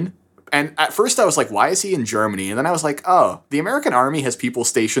Marine. And at first I was like, why is he in Germany? And then I was like, oh, the American Army has people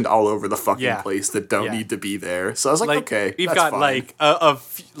stationed all over the fucking place that don't need to be there. So I was like, okay, we've that's got fine.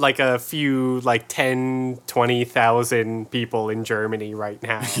 like a few like 10, 20,000 people in Germany right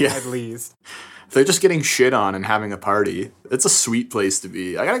now, Yeah. at least. They're just getting shit on and having a party. It's a sweet place to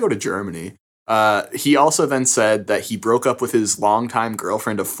be. I gotta go to Germany. He also then said that he broke up with his longtime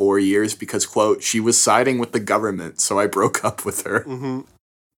girlfriend of 4 years because, quote, she was siding with the government, so I broke up with her. Mm-hmm.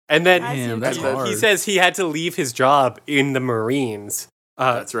 And then Damn, that's he hard. says he had to leave his job in the Marines.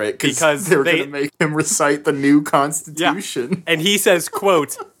 That's right, because they were they- going to make him recite the new Constitution. And he says,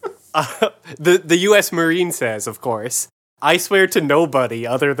 quote, the U.S. Marine says, of course, I swear to nobody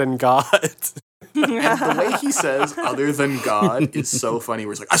other than God. And the way he says "other than God" is so funny.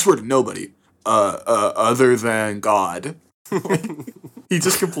 Where he's like, "I swear to nobody, other than God." He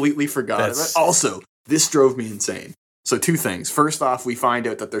just completely forgot it. That's- Also, this drove me insane. So 2 things. First off, we find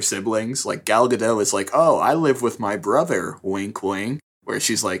out that they're siblings. Like Gal Gadot is like, "Oh, I live with my brother." Wink, wink. Where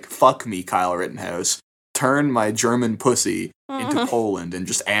she's like, "Fuck me, Kyle Rittenhouse. Turn my German pussy into Poland and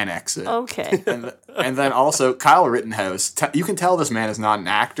just annex it." Okay. And then also, Kyle Rittenhouse, you can tell this man is not an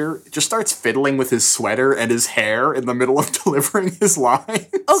actor, just starts fiddling with his sweater and his hair in the middle of delivering his lines.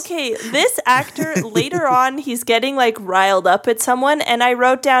 Okay, this actor, later on, he's getting like riled up at someone, and I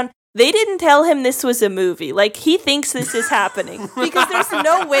wrote down, they didn't tell him this was a movie. Like, he thinks this is happening. Because there's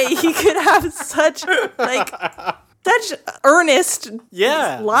no way he could have such earnest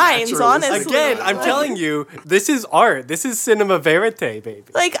lines, Naturalistic. honestly. Again, I'm telling you, this is art. This is cinema verite, baby.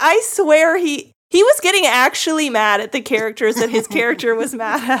 Like, I swear he was getting actually mad at the characters that his character was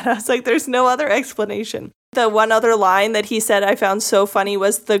mad at. I was like, there's no other explanation. The one other line that he said I found so funny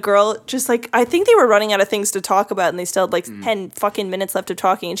was the girl just like, I think they were running out of things to talk about and they still had like 10 fucking minutes left of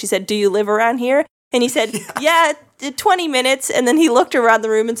talking. And she said, "Do you live around here?" And he said, yeah, 20 minutes. And then he looked around the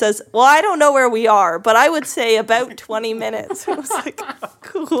room and says, "Well, I don't know where we are, but I would say about 20 minutes. I was like,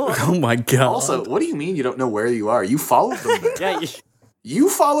 cool. Oh my god. Also, what do you mean you don't know where you are? You followed them there. Yeah, You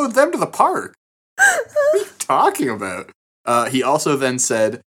followed them to the park. What are you talking about? He also then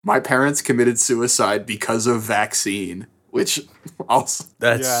said, "My parents committed suicide because of vaccine," which also...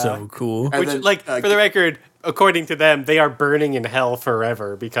 That's Yeah. so cool. And which, then, like, for the record, according to them, they are burning in hell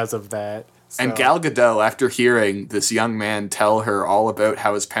forever because of that. And So- Gal Gadot, after hearing this young man tell her all about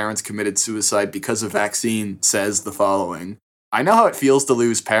how his parents committed suicide because of vaccine, says the following: "I know how it feels to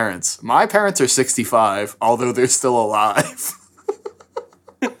lose parents. My parents are 65, although they're still alive."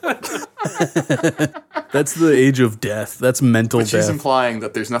 That's the age of death. That's mental But she's death. implying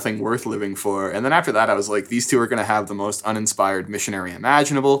that there's nothing worth living for. And then after that, I was like, these two are going to have the most uninspired missionary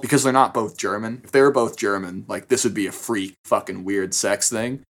imaginable because they're not both German. If they were both German, like, this would be a freak fucking weird sex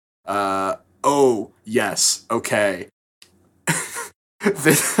thing. Oh, yes, okay.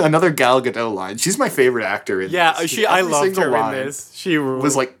 Another Gal Gadot line. She's my favorite actor in this. I loved single her in line this. She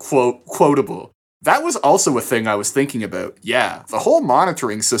was like quotable. That was also a thing I was thinking about. Yeah, the whole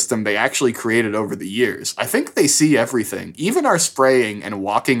monitoring system they actually created over the years. I think they see everything, even our spraying and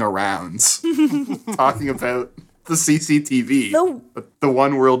walking arounds. Talking about the CCTV that the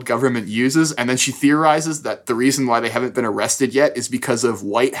one world government uses, and then she theorizes that the reason why they haven't been arrested yet is because of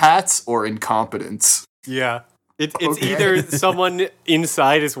white hats or incompetence. Yeah. It's Okay. either someone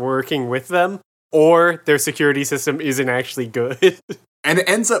inside is working with them, or their security system isn't actually good. And it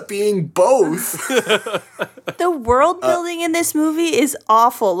ends up being both. The world building in this movie is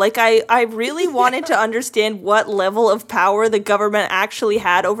awful. Like, I really wanted to understand what level of power the government actually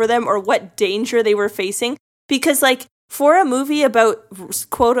had over them or what danger they were facing. Because, like, for a movie about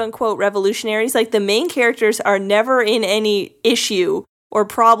quote-unquote revolutionaries, like, the main characters are never in any issue or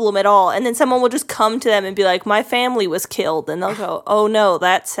problem at all. And then someone will just come to them and be like, my family was killed. And they'll go, oh no,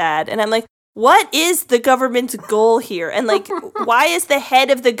 that's sad. And I'm like, what is the government's goal here? And, like, why is the head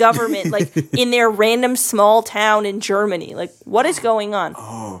of the government, like, in their random small town in Germany? Like, what is going on?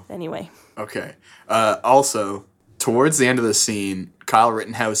 Oh. Anyway. Okay. Also, towards the end of the scene, Kyle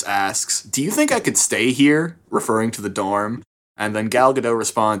Rittenhouse asks, "Do you think I could stay here?" referring to the dorm. And then Gal Gadot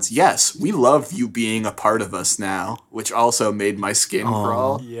responds, "Yes, we love you being a part of us now," which also made my skin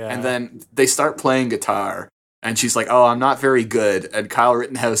crawl. Yeah. And then they start playing guitar. And she's like, "Oh, I'm not very good." And Kyle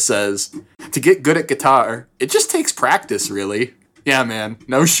Rittenhouse says, "To get good at guitar, it just takes practice, really." Yeah, man.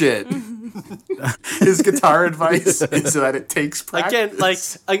 No shit. His guitar advice is that it takes practice. Again,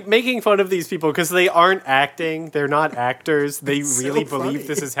 like making fun of these people because they aren't acting. They're not actors. They It's really so believe funny.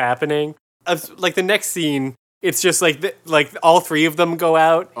 this is happening. Like the next scene, it's just like all three of them go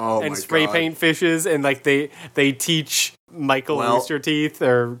out Oh and my spray God. paint fishes, and like they teach Michael Well- Rooster Teeth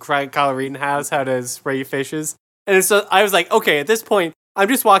or Kyle Rittenhouse how to spray fishes. And so I was like, okay, at this point, I'm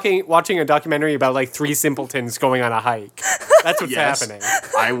just watching a documentary about like three simpletons going on a hike. That's what's Yes. happening.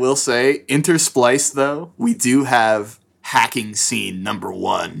 I will say, interspliced though, we do have hacking scene number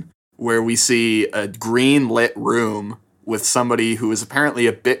 1, where we see a green lit room with somebody who is apparently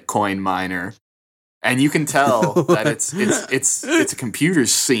a Bitcoin miner. And you can tell that it's a computer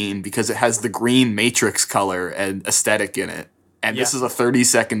scene because it has the green matrix color and aesthetic in it. And this Yeah. is a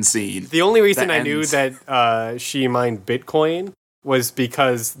 30-second scene. The only reason that I knew ends- that she mined Bitcoin was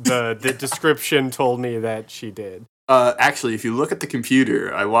because the description told me that she did. Actually, if you look at the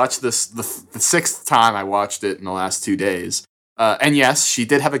computer, I watched this the 6th time I watched it in the last 2 days. And yes, she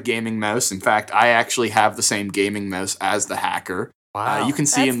did have a gaming mouse. In fact, I actually have the same gaming mouse as the hacker. Wow. You can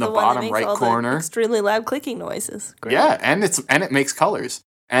see That's in the one that bottom makes right all the corner. extremely loud clicking noises. Great. Yeah, and it makes colors.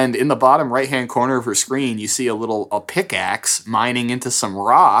 And in the bottom right hand corner of her screen, you see a pickaxe mining into some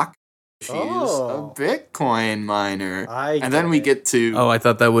rock. She's Oh. a Bitcoin miner. I And then we get get to Oh, I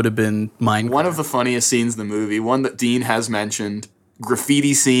thought that would have been Minecraft. one of the funniest scenes in the movie, one that Dean has mentioned,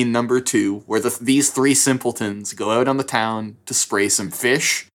 graffiti scene number 2, where these three simpletons go out on the town to spray some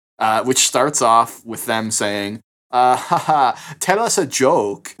fish, which starts off with them saying, haha, tell us a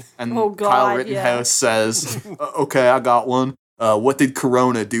joke. And Oh, God, Kyle yeah. Rittenhouse says, okay, I got one. What did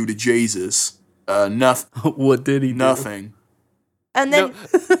Corona do to Jesus? What did he do? Nothing. And then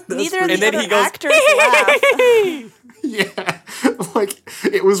neither of And the then other he goes, actors laugh. Yeah, like,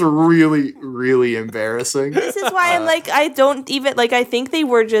 it was really, really embarrassing. This is why I'm like, I don't even, like, I think they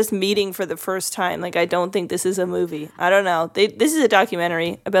were just meeting for the first time. Like, I don't think this is a movie. I don't know. This is a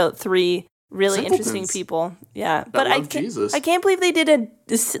documentary about three really interesting Simpletons people. Yeah. that But love Jesus. I can't believe they did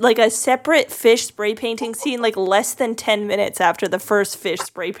a separate fish spray painting scene, like, less than 10 minutes after the first fish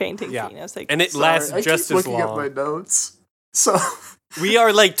spray painting Yeah. scene. I was like, and it Sorry, lasts I just keep as looking at my long. notes. So, We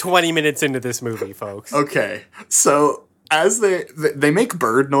are like 20 minutes into this movie, folks. okay. So, as they make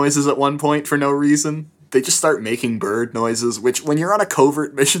bird noises at one point for no reason. They just start making bird noises, which when you're on a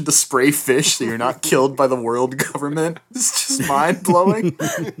covert mission to spray fish so you're not killed by the world government, is just mind-blowing.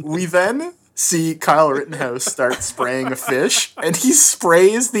 We then see Kyle Rittenhouse start spraying a fish, and he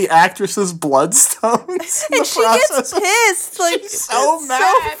sprays the actress's bloodstones in and the she gets process. pissed. Like, She's so it's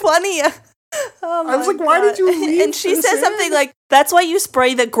mad. so funny. Oh I was my like, why did you God. leave And she this says in? something like, "That's why you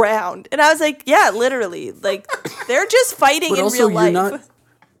spray the ground." And I was like, "Yeah, literally. Like, they're just fighting But in also, real life."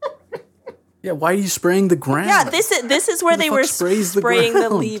 Yeah, why are you spraying the ground? Yeah, this is where Who the they fuck were sprays the spraying the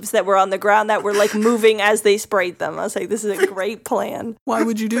ground? leaves that were on the ground that were like moving as they sprayed them. I was like, this is a great plan. Why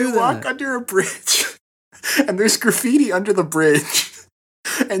would you do They walk that? under a bridge, and there's graffiti under the bridge.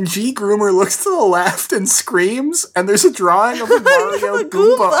 And G. Groomer looks to the left and screams, and there's a drawing of a Mario a Goomba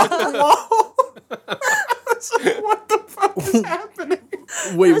Goomba. on the wall. It's like, what the fuck is happening?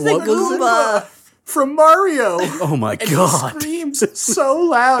 Wait, was a what was it? Goomba. From Mario. Oh my And god. he screams so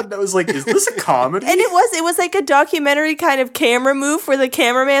loud. And I was like, is this a comedy? And it was like a documentary kind of camera move where the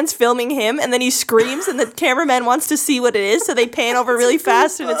cameraman's filming him and then he screams and the cameraman wants to see what it is, so they pan over really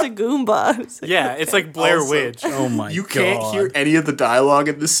fast and it's a Goomba. It's like, Yeah, it's like Blair Also- Witch. Oh my god. You can't hear any of the dialogue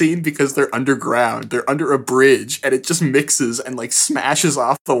in the scene because they're underground. They're under a bridge, and it just mixes and like smashes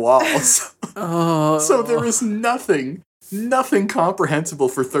off the walls. Oh. So there is nothing comprehensible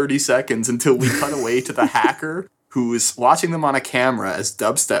for 30 seconds until we cut away to the hacker who is watching them on a camera as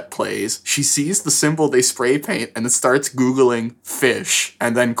dubstep plays. She sees the symbol they spray paint and it starts Googling fish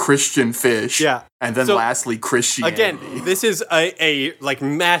and then Christian fish. Yeah. And then So, lastly, Christianity. Again, this is a like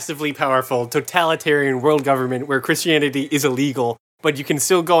massively powerful totalitarian world government where Christianity is illegal, but you can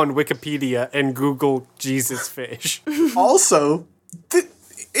still go on Wikipedia and Google Jesus fish. Also,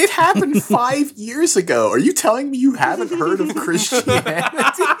 it happened 5 years ago. Are you telling me you haven't heard of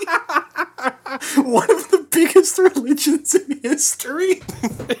Christianity? One of the biggest religions in history?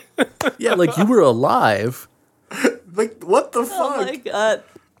 Yeah, like you were alive. Like, what the oh fuck? my god.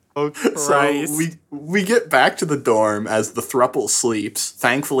 Oh So Christ. we get back to the dorm as the throuple sleeps,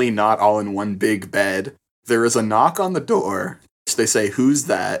 thankfully not all in one big bed. There is a knock on the door. They say, "Who's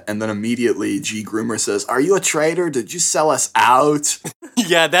that?" And then immediately G. Groomer says, "Are you a traitor? Did you sell us out?"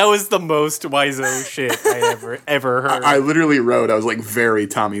 Yeah, that was the most Wiseau shit I ever heard. I literally wrote, I was like very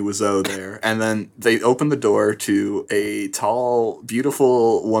Tommy Wiseau there. And then they open the door to a tall,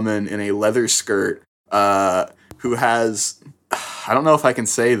 beautiful woman in a leather skirt who has, I don't know if I can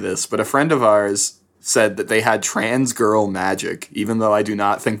say this, but a friend of ours said that they had trans girl magic, even though I do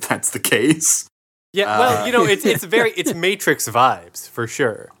not think that's the case. Yeah, well, you know, it's Matrix vibes for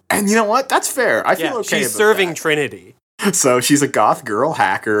sure. And you know what? That's fair. I feel Yeah, okay she's about serving that. Trinity. So she's a goth girl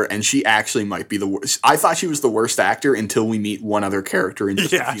hacker, and she actually might be the worst. I thought she was the worst actor until we meet one other character in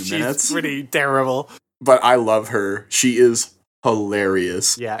just Yeah, a few she's minutes. pretty terrible. But I love her. She is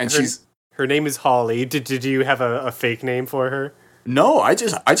hilarious. Yeah, and her name is Holly. Did you have a fake name for her? no, I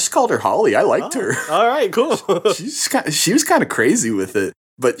just called her Holly. I liked her. All right, cool. She was kind of crazy with it.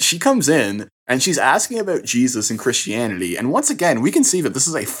 But she comes in and she's asking about Jesus and Christianity. And once again, we can see that this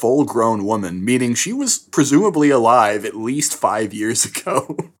is a full-grown woman, meaning she was presumably alive at least 5 years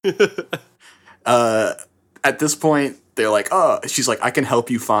ago. At this point, they're like, oh, she's like, I can help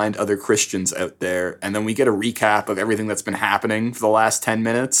you find other Christians out there. And then we get a recap of everything that's been happening for the last 10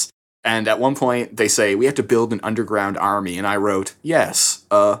 minutes. And at one point, they say, we have to build an underground army. And I wrote, yes,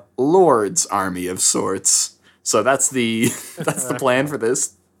 a Lord's army of sorts. So that's the plan for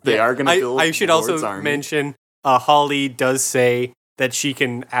this. They are going to build I should Lord's also army. mention Holly does say that she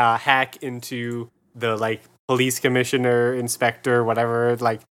can hack into the like police commissioner, inspector, whatever,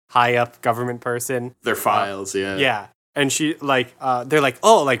 like high up government person. Their files, yeah. Yeah. And she like they're like,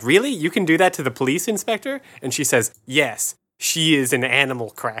 "Oh, like really? You can do that to the police inspector?" And she says, "Yes, she is an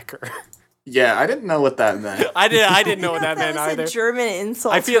animal cracker." Yeah, I didn't know what that meant. I didn't know what that That meant was either. a German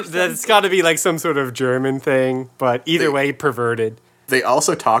insult. I feel or that it's something. got to be like some sort of German thing, but either way, perverted. They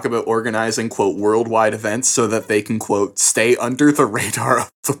also talk about organizing, quote, worldwide events so that they can, quote, stay under the radar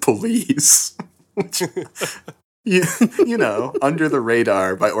of the police. Which, you know, under the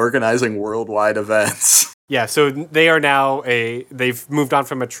radar by organizing worldwide events. Yeah, so they are now they've moved on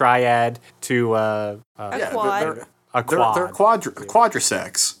from a triad to A quad. a quad. They're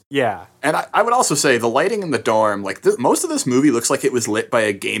quadrisex. Yeah. And I would also say the lighting in the dorm, like most of this movie looks like it was lit by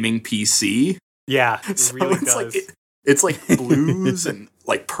a gaming PC. Yeah, it So really it's does. like it's like blues and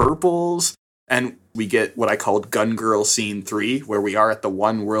like purples, and we get what I called Gun Girl Scene 3, where we are at the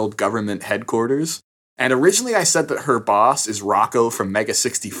One World Government headquarters. And originally I said that her boss is Rocco from Mega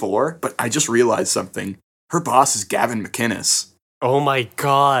 64, but I just realized something. Her boss is Gavin McInnes. Oh my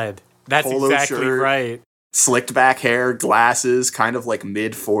god. That's Polo exactly shirt. right. Slicked back hair, glasses, kind of like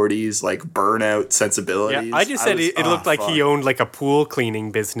mid-40s, like burnout Yeah, sensibilities. I just said it looked like he owned like a pool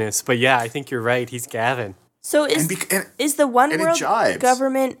cleaning business, but yeah, I think you're right. He's Gavin. So is the One and it World jives.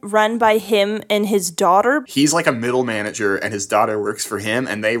 government run by him and his daughter? He's like a middle manager, and his daughter works for him,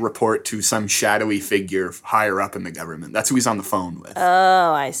 and they report to some shadowy figure higher up in the government. That's who he's on the phone with.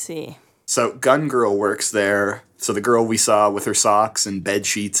 Oh, I see. So Gun Girl works there. So the girl we saw with her socks and bed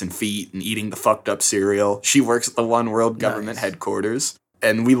sheets and feet and eating the fucked up cereal, she works at the One World Government headquarters.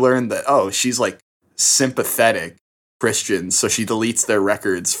 and we learned that, oh, she's like sympathetic Christians, so she deletes their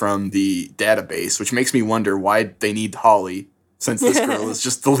records from the database, which makes me wonder why they need Holly, since this girl is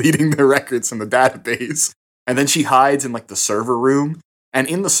just deleting their records from the database. And then she hides in like the server room, and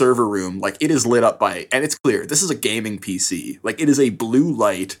in the server room, like it is lit up by, and it's clear, this is a gaming PC. Like it is a blue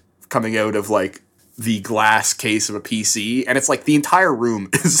light coming out of like the glass case of a PC, and it's like the entire room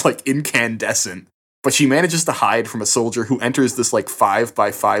is like incandescent. But she manages to hide from a soldier who enters this like 5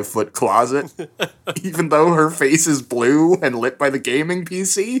 by 5 foot closet, even though her face is blue and lit by the gaming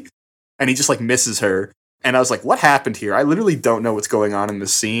PC. And he just like misses her. And I was like, what happened here? I literally don't know what's going on in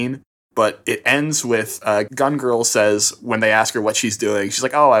this scene. But it ends with Gun Girl says, when they ask her what she's doing, she's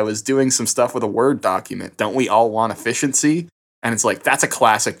like, oh, I was doing some stuff with a Word document. Don't we all want efficiency? And it's like, that's a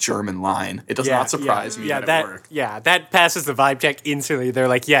classic German line. It does not surprise me that it worked. Yeah, that passes the vibe check instantly. They're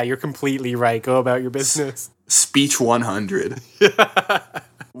like, yeah, you're completely right. Go about your business. Speech 100.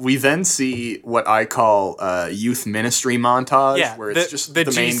 We then see what I call youth ministry montage, where it's just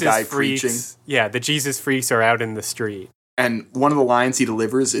the main guy preaching. Yeah, the Jesus freaks are out in the street. And one of the lines he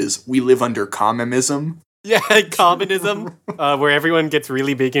delivers is, we live under communism. Yeah, communism, where everyone gets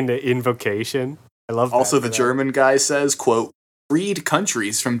really big into invocation. I love that. Also, the German guy says, quote, freed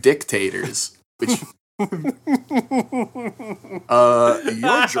countries from dictators. Which, you're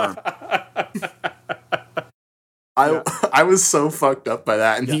German. I was so fucked up by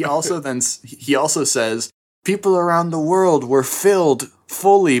that. And he also says, people around the world were filled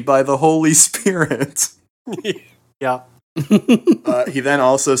fully by the Holy Spirit. Yeah. He then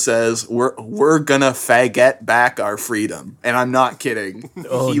also says, we're gonna faggot back our freedom. And I'm not kidding.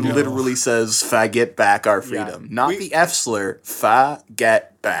 He literally says, faggot back our freedom. Not the F slur,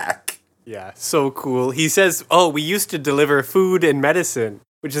 faggot back. Yeah, so cool. He says, oh, we used to deliver food and medicine,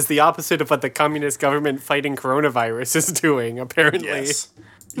 which is the opposite of what the communist government fighting coronavirus is doing, apparently. Yes.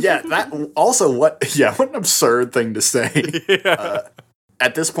 Yeah, that also what an absurd thing to say. Yeah.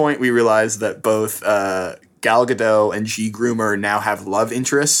 At this point, we realize that both Gal Gadot and G. Groomer now have love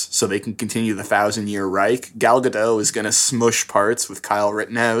interests, so they can continue the 1,000-Year Reich. Gal Gadot is going to smush parts with Kyle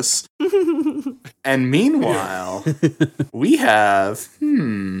Rittenhouse. And meanwhile, we have,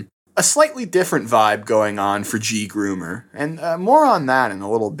 a slightly different vibe going on for G. Groomer. And more on that in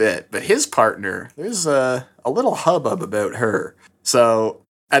a little bit. But his partner, there's a little hubbub about her. So,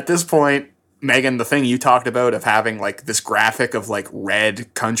 at this point, Megan, the thing you talked about of having, like, this graphic of, like,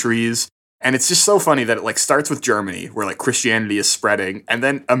 red countries, and it's just so funny that it, like, starts with Germany, where, like, Christianity is spreading, and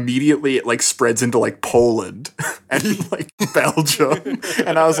then immediately it, like, spreads into, like, Poland and, like, Belgium.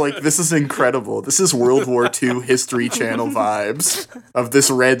 And I was like, this is incredible. This is World War II History Channel vibes of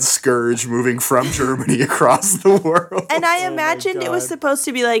this red scourge moving from Germany across the world. And I imagined it was supposed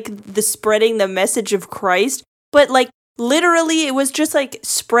to be, like, the spreading the message of Christ, but, like, literally it was just, like,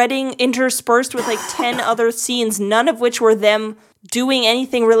 spreading interspersed with, like, 10 other scenes, none of which were them doing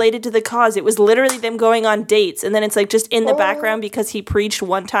anything related to the cause. It was literally them going on dates, and then it's like just in the background because he preached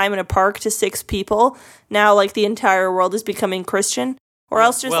one time in a park to 6 people. Now like the entire world is becoming Christian, or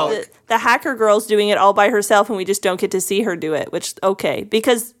else just the hacker girl's doing it all by herself and we just don't get to see her do it, which okay,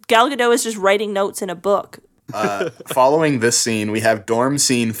 because Gal Gadot is just writing notes in a book. Following this scene, we have dorm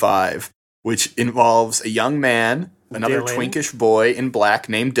scene 5, which involves a young man, another twinkish boy in black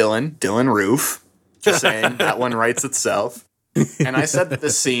named Dylan Roof. Just saying, that one writes itself. And I said that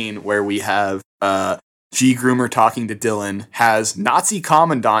this scene where we have G. Groomer talking to Dylan has Nazi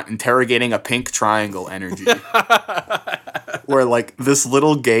commandant interrogating a pink triangle energy. Where, like, this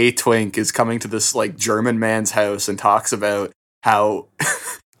little gay twink is coming to this, like, German man's house and talks about how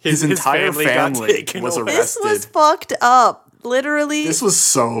his entire family was arrested. This was fucked up. Literally. This was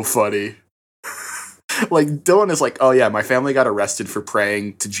so funny. Like, Dylan is like, oh yeah, my family got arrested for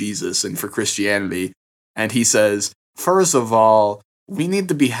praying to Jesus and for Christianity. And he says, first of all, we need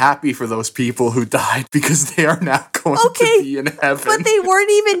to be happy for those people who died because they are now going to be in heaven. But they weren't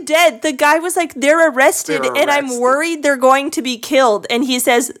even dead. The guy was like, they're arrested, and I'm worried they're going to be killed. And he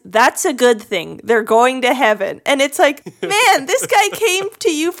says, that's a good thing. They're going to heaven. And it's like, man, this guy came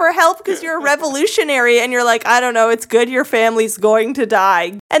to you for help because you're a revolutionary. And you're like, I don't know, it's good your family's going to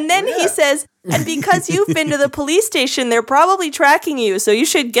die. And then he says, and because you've been to the police station, they're probably tracking you, so you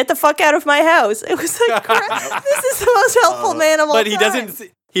should get the fuck out of my house. It was like, this is the most helpful man of all time.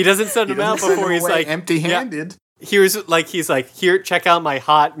 But he doesn't send him out before he's like empty-handed. Yeah. He's like, here, check out my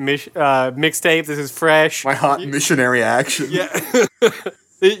hot mixtape. This is fresh. My hot missionary action. Yeah.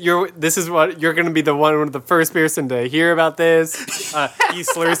 You're going to be one of the first person to hear about this. He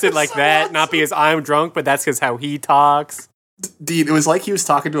slurs it like that, not because I'm drunk, but that's because how he talks. Dude, it was like he was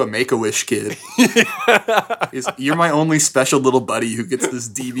talking to a Make-A-Wish kid. You're my only special little buddy who gets this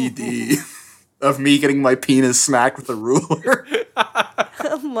DVD of me getting my penis smacked with a ruler.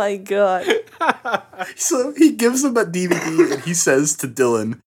 Oh my god. So he gives him that DVD and he says to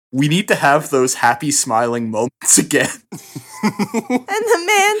Dylan, "We need to have those happy smiling moments again." And the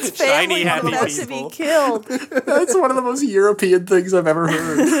man's family Shiny, is happy about to people. be killed. That's one of the most European things I've ever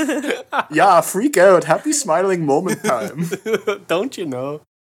heard. Yeah, freak out. Happy smiling moment time. Don't you know?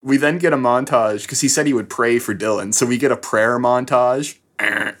 We then get a montage because he said he would pray for Dylan. So we get a prayer montage.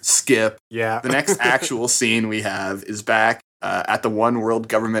 Skip. Yeah. The next actual scene we have is back at the One World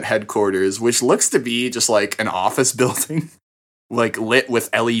Government headquarters, which looks to be just like an office building, like lit with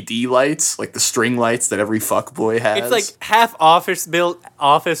LED lights, like the string lights that every fuckboy has. It's like half office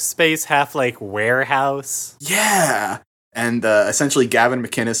space, half like warehouse. Yeah. And essentially Gavin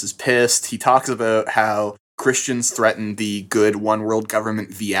McInnes is pissed. He talks about how Christians threaten the good One World Government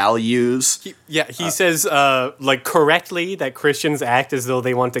values. He says like correctly that Christians act as though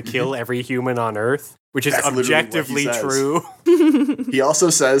they want to kill every human on earth, which is That's literally objectively what he true. He also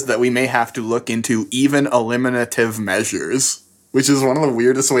says that we may have to look into even eliminative measures, which is one of the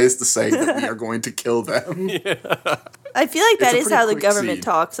weirdest ways to say that we are going to kill them. I feel like that It's a is pretty how the quick government scene.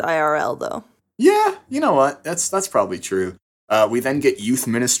 talks IRL, though. Yeah, you know what? That's probably true. We then get youth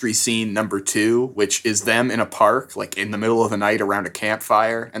ministry scene number 2, which is them in a park, like in the middle of the night around a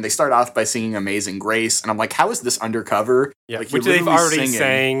campfire, and they start off by singing Amazing Grace, and I'm like, how is this undercover? Yeah, Like, you're which they've literally already singing.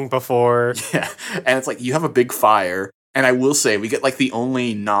 sang before. Yeah, and it's like, you have a big fire, and I will say, we get like the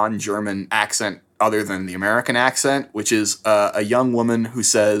only non-German accent other than the American accent, which is a young woman who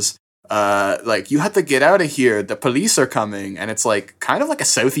says, like, you have to get out of here, the police are coming, and it's like, kind of like a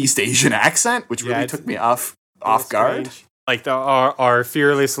Southeast Asian accent, which really it's- took me off guard. Strange. Like our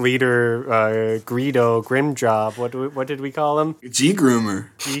fearless leader, Greedo Grimjob. What did we call him? G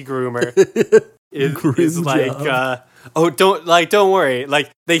Groomer. G Groomer is Grimjob. like don't worry.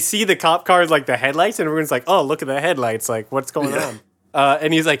 Like they see the cop cars, like the headlights, and everyone's like, oh, look at the headlights. Like what's going Yeah. on?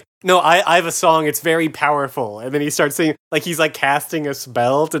 And he's like, no, I have a song. It's very powerful. And then he starts singing, like he's like casting a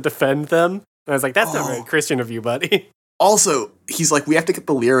spell to defend them. And I was like, that's not very Christian of you, buddy. Also, he's like, we have to get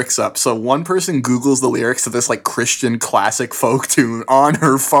the lyrics up. So one person Googles the lyrics to this like Christian classic folk tune on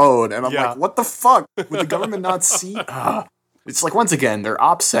her phone. And I'm Yeah. like, what the fuck? Would the government not see? It's like, once again, their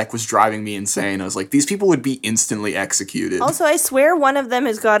OPSEC was driving me insane. I was like, these people would be instantly executed. Also, I swear one of them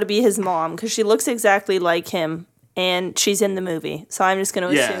has got to be his mom, because she looks exactly like him, and she's in the movie. So I'm just going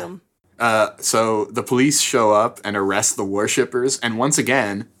to Yeah. assume. So the police show up and arrest the worshippers. And once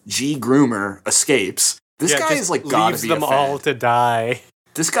again, G Groomer escapes. This guy just is like gotta leaves be them a fan. all to die.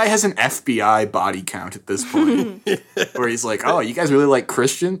 This guy has an FBI body count at this point, where he's like, "Oh, you guys really like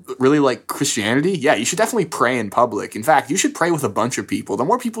Christianity? Yeah, you should definitely pray in public. In fact, you should pray with a bunch of people. The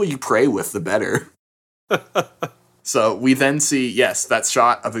more people you pray with, the better." So we then see, yes, that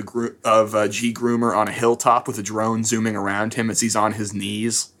shot of G Groomer on a hilltop with a drone zooming around him as he's on his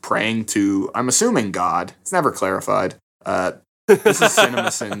knees praying to, I'm assuming, God. It's never clarified. This is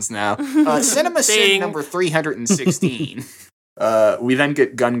Cinema Sins now. Cinema Sin Ding. number 316. We then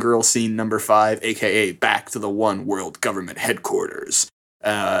get Gun Girl scene number 5, aka back to the One World Government headquarters.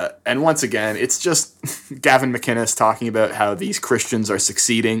 And once again, it's just Gavin McInnes talking about how these Christians are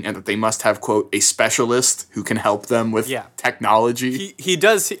succeeding and that they must have, quote, a specialist who can help them with technology. He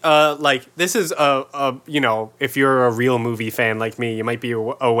does like this is you know, if you're a real movie fan like me, you might be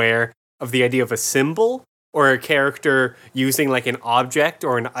aware of the idea of a symbol or a character using like an object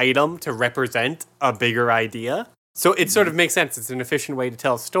or an item to represent a bigger idea. So it sort of makes sense. It's an efficient way to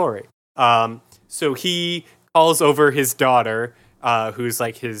tell a story. So he calls over his daughter, who's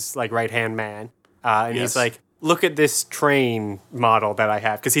like his like right-hand man, and he's like, look at this train model that I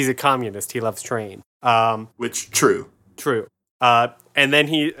have, because he's a communist. He loves train. Which, true. True. And then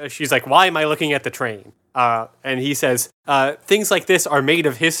she's like, why am I looking at the train? And he says, things like this are made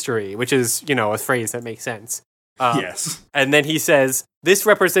of history, which is, you know, a phrase that makes sense. Yes. And then he says, this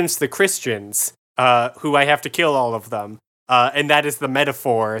represents the Christians, who I have to kill all of them. And that is the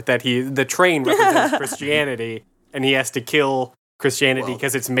metaphor that the train represents Christianity, and he has to kill Christianity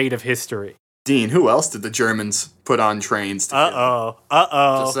because it's made of history. Dean, who else did the Germans put on trains to kill?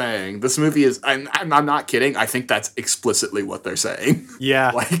 Just saying. This movie is, I'm not kidding, I think that's explicitly what they're saying.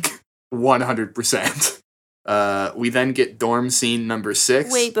 Yeah. Like, 100%. We then get dorm scene number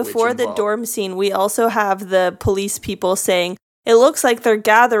 6. Wait, before the dorm scene, we also have the police people saying, it looks like they're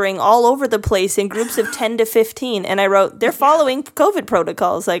gathering all over the place in groups of 10 to 15. And I wrote, they're following COVID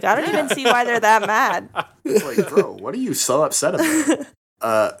protocols. Like, I don't even see why they're that mad. It's like, bro, what are you so upset about?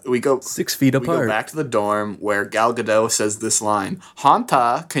 we go 6 feet we go apart. back to the dorm where Gal Gadot says this line,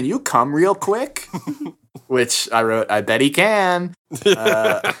 "Hanta, can you come real quick?" Which I wrote, I bet he can.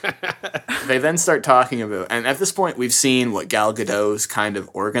 They then start talking about, and at this point we've seen what Gal Gadot's kind of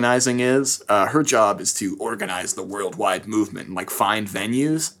organizing is. Her job is to organize the worldwide movement and like find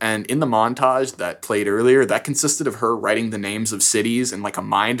venues. And in the montage that played earlier, that consisted of her writing the names of cities in like a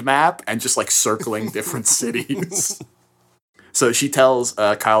mind map and just like circling different cities. So she tells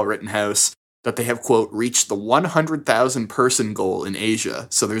Kyle Rittenhouse that they have, quote, reached the 100,000 person goal in Asia.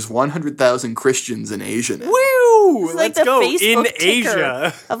 So there's 100,000 Christians in Asia now. Woo! It's Let's like the go Facebook in ticker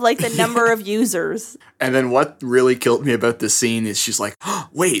Asia. of like the number of users. And then what really killed me about this scene is she's like, oh,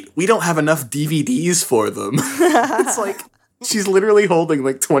 wait, we don't have enough DVDs for them. It's like, she's literally holding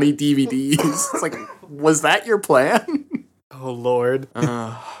like 20 DVDs. It's like, was that your plan? Oh Lord.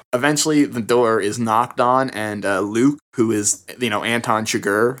 Eventually, the door is knocked on, and Luke, who is, Anton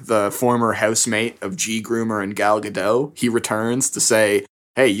Chigurh, the former housemate of G. Groomer and Gal Gadot, he returns to say,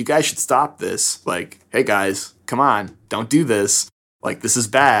 hey, you guys should stop this. Like, hey guys, come on, don't do this. Like, this is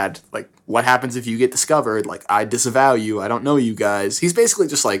bad. Like, what happens if you get discovered? Like, I disavow you. I don't know you guys. He's basically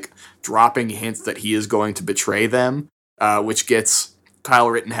just, like, dropping hints that he is going to betray them, which gets Kyle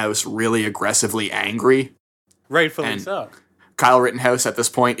Rittenhouse really aggressively angry. Rightfully And- so. Kyle Rittenhouse at this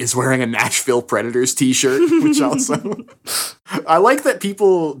point is wearing a Nashville Predators t-shirt, which also... I like that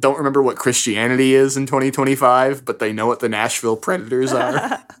people don't remember what Christianity is in 2025, but they know what the Nashville Predators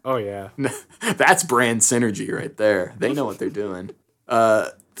are. Oh yeah. That's brand synergy right there. They know what they're doing.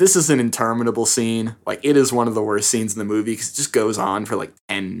 This is an interminable scene. Like, it is one of the worst scenes in the movie because it just goes on for like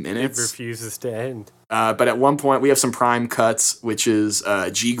 10 It minutes. refuses to end. But at one point, we have some prime cuts, which is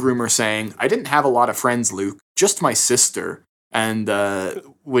G. Groomer saying, I didn't have a lot of friends, Luke, just my sister. And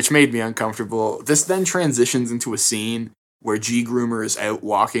which made me uncomfortable. This then transitions into a scene where G. Groomer is out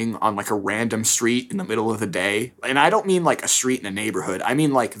walking on like a random street in the middle of the day. And I don't mean like a street in a neighborhood. I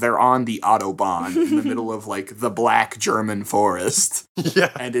mean like they're on the Autobahn in the middle of like the black German forest. Yeah.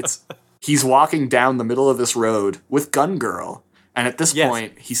 And he's walking down the middle of this road with Gun Girl. And at this Yes.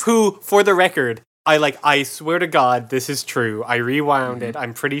 point, he's... Who, for the record, I swear to God, this is true. I rewound it.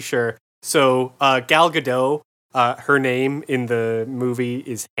 I'm pretty sure. So, Gal Gadot, her name in the movie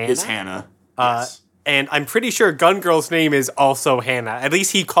is Hannah. Is Hannah. Yes. And I'm pretty sure Gun Girl's name is also Hannah. At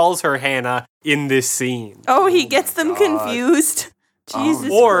least he calls her Hannah in this scene. Oh, he gets them confused. Jesus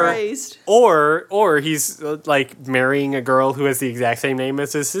Or- Christ. Or he's like marrying a girl who has the exact same name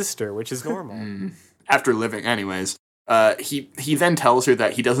as his sister, which is normal. After living, anyways, he then tells her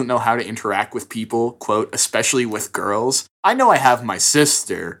that he doesn't know how to interact with people, quote, especially with girls. I know I have my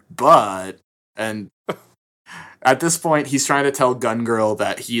sister, but... And at this point, he's trying to tell Gun Girl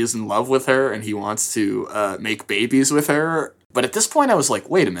that he is in love with her and he wants to make babies with her. But at this point, I was like,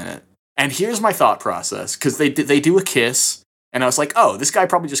 wait a minute. And here's my thought process, because they do a kiss, and I was like, oh, this guy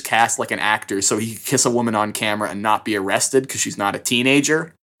probably just cast like an actor so he could kiss a woman on camera and not be arrested because she's not a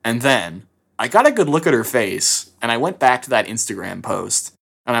teenager. And then I got a good look at her face, and I went back to that Instagram post,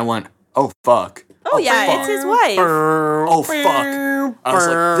 and I went, oh, fuck. Oh, yeah, fuck. it's his wife. Oh, fuck. I was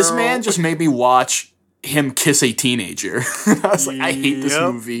like, this man just made me watch him kiss a teenager. I was like, I hate this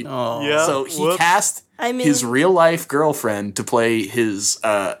Yep. movie. Oh. Yeah. So he Whoops. cast I mean, his real life girlfriend to play his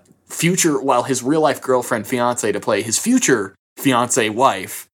his real life girlfriend fiance to play his future fiance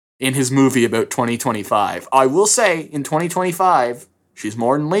wife in his movie about 2025. I will say, in 2025, she's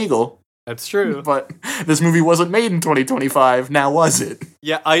more than legal, That's true. but this movie wasn't made in 2025. Now was it?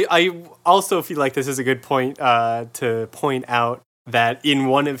 Yeah, I also feel like this is a good point to point out that in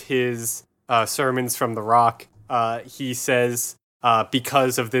one of his sermons from The Rock, he says,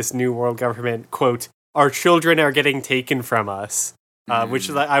 because of this new world government, quote, our children are getting taken from us. Which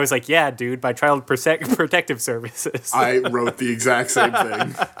I was like, yeah, dude, by Child Protective Services. I wrote the exact same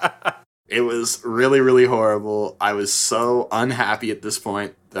thing. It was really, really horrible. I was so unhappy at this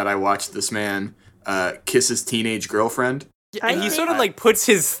point that I watched this man kiss his teenage girlfriend. And he sort of like puts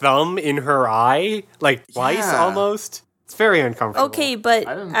his thumb in her eye, like twice Yeah. almost. It's very uncomfortable. okay, but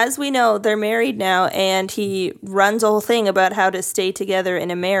I don't- as we know, they're married now, and he runs a whole thing about how to stay together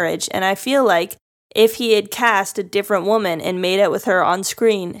in a marriage. And I feel like if he had cast a different woman and made out with her on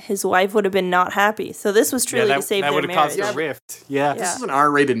screen, his wife would have been not happy. So this was truly to save that their would have caused marriage. a rift. Yeah. This is an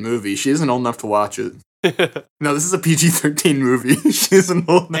R-rated movie. She isn't old enough to watch it. No, this is a PG-13 movie. She isn't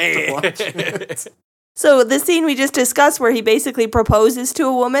old enough to watch it. So the scene we just discussed where he basically proposes to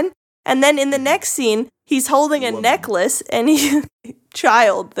a woman, and then in the next scene, he's holding a Woman. necklace, and he's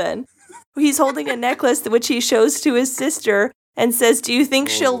holding a necklace which he shows to his sister and says, do you think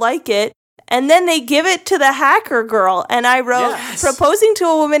she'll like it? And then they give it to the hacker girl. And I wrote, proposing to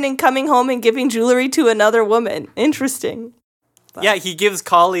a woman and coming home and giving jewelry to another woman. Interesting. Yeah, he gives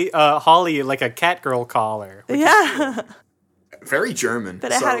Holly like a cat girl collar. Yeah. Very German.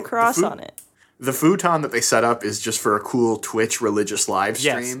 But it had a cross on it. The futon that they set up is just for a cool Twitch religious live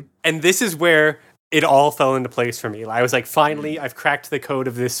stream. Yes. And this is where it all fell into place for me. I was like, finally, I've cracked the code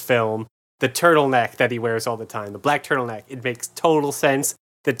of this film. The turtleneck that he wears all the time, the black turtleneck, it makes total sense.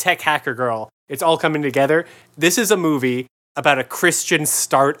 The tech hacker girl, it's all coming together. This is a movie about a Christian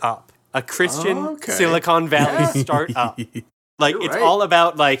startup, a Christian Silicon Valley startup. Like, it's all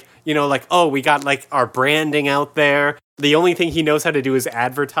about, like, you know, like, oh, we got, like, our branding out there. The only thing he knows how to do is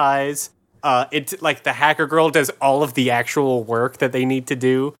advertise. It's, like, the hacker girl does all of the actual work that they need to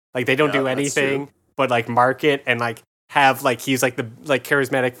do. Like, they don't do anything but, like, market and, like, have, like, he's, like, the, like,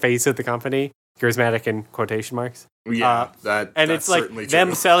 charismatic face of the company. Charismatic in quotation marks. Yeah, and it's, like,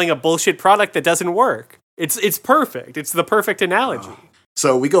 them selling a bullshit product that doesn't work. It's perfect. It's the perfect analogy.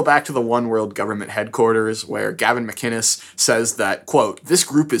 So we go back to the One World government headquarters where Gavin McInnes says that, quote, this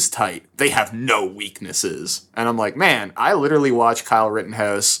group is tight. They have no weaknesses. And I'm like, man, I literally watched Kyle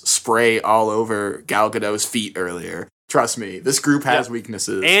Rittenhouse spray all over Gal Gadot's feet earlier. Trust me, this group has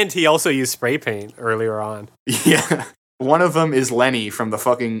weaknesses. And he also used spray paint earlier on. Yeah. One of them is Lenny from the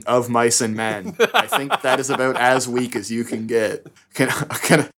fucking Of Mice and Men. I think that is about as weak as you can get.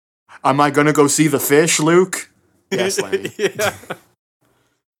 Am I gonna go see the fish, Luke? Yes, Lenny. Yeah.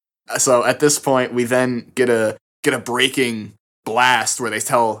 So at this point, we then get a breaking blast where they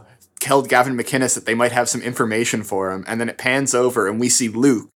tell Gavin McInnes that they might have some information for him, and then it pans over and we see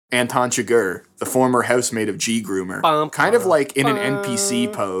Luke, Anton Chigurh, the former housemate of G. Groomer, kind of like in an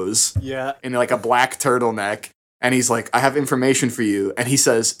NPC pose, in like a black turtleneck. And he's like, I have information for you. And he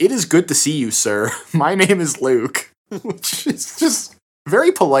says, it is good to see you, sir. My name is Luke. Which is just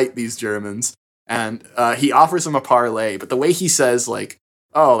very polite, these Germans. And he offers him a parlay. But the way he says, like,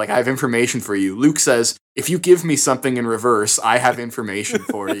 oh, like, I have information for you. Luke says, if you give me something in reverse, I have information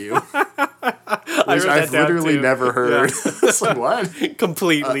for you. Which I've literally never heard. Yeah. It's like, what?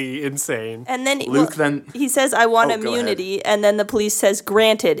 Completely insane. And then Luke he says, I want immunity. And then the police says,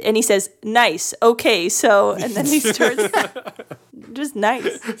 granted. And he says, nice. Okay, so. And then he starts, just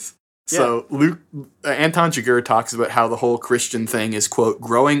nice. So Anton Chigurh talks about how the whole Christian thing is, quote,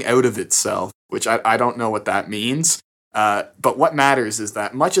 growing out of itself, which I don't know what that means. But what matters is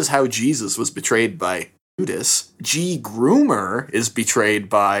that much as how Jesus was betrayed by Judas, G. Groomer is betrayed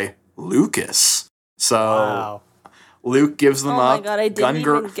by Lucas. So Luke gives them up. Oh my god, I didn't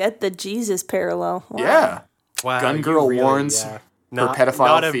even get the Jesus parallel. Wow. Yeah. Wow. Gun Girl warns her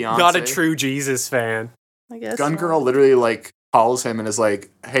pedophile fiance. Not a true Jesus fan. I guess Gun Girl literally like calls him and is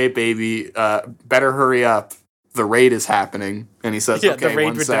like, hey baby, better hurry up. The raid is happening. And he says, okay, the raid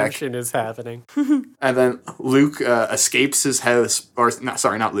 1 redemption sec. is happening. And then Luke escapes his house,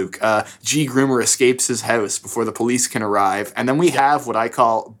 not Luke. G. Groomer escapes his house before the police can arrive. And then we have what I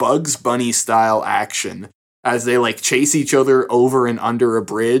call Bugs Bunny style action as they like chase each other over and under a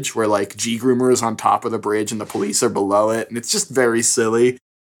bridge where like G. Groomer is on top of the bridge and the police are below it. And it's just very silly.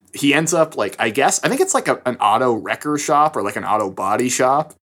 He ends up like, I think it's like an auto wrecker shop or like an auto body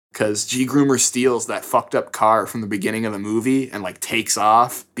shop. Because G. Groomer steals that fucked up car from the beginning of the movie and, like, takes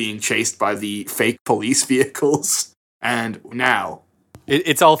off, being chased by the fake police vehicles. And now,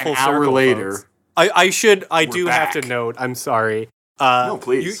 it's all full circle. An hour later, I do have to note, I'm sorry. No,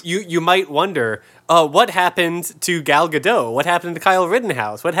 please. You might wonder, what happened to Gal Gadot? What happened to Kyle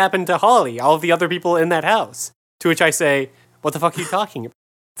Rittenhouse? What happened to Holly? All of the other people in that house? To which I say, what the fuck are you talking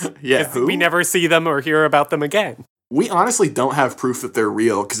about? Yeah, who? We never see them or hear about them again. We honestly don't have proof that they're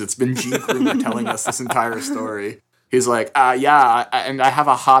real because it's been G. Groomer telling us this entire story. He's like, and I have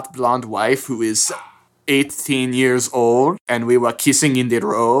a hot blonde wife who is 18 years old, and we were kissing in the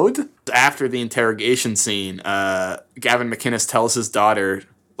road. After the interrogation scene, Gavin McInnes tells his daughter,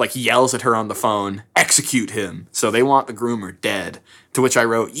 like, yells at her on the phone, execute him. So they want the groomer dead. To which I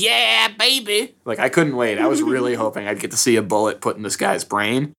wrote, yeah, baby. Like, I couldn't wait. I was really hoping I'd get to see a bullet put in this guy's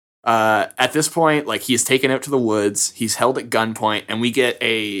brain. At this point, like, he's taken out to the woods, he's held at gunpoint, and we get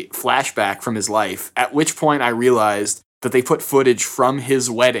a flashback from his life, at which point I realized that they put footage from his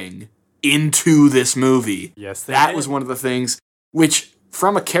wedding into this movie. Yes, they That did. was one of the things which,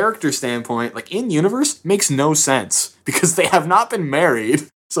 from a character standpoint, like, in universe, makes no sense, because they have not been married.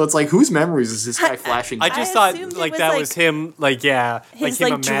 So it's like, whose memories is this guy flashing? I just thought, assumed like, it was, that like, was him, like, yeah. his,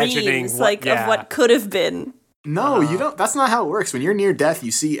 like, him like, imagining dreams, of what could have been. No, you don't. That's not how it works. When you're near death,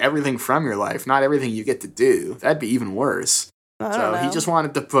 you see everything from your life, not everything you get to do. That'd be even worse. I So don't know. he just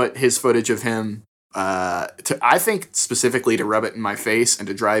wanted to put his footage of him, I think specifically to rub it in my face and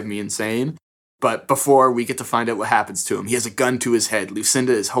to drive me insane. But before we get to find out what happens to him, he has a gun to his head.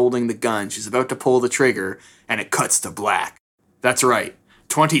 Lucinda is holding the gun. She's about to pull the trigger, and it cuts to black. That's right.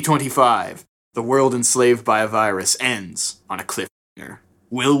 2025. The world enslaved by a virus ends on a cliffhanger.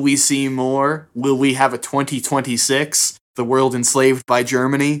 Will we see more? Will we have a 2026? The world enslaved by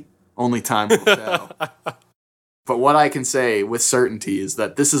Germany? Only time will tell. But what I can say with certainty is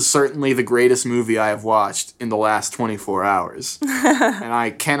that this is certainly the greatest movie I have watched in the last 24 hours. And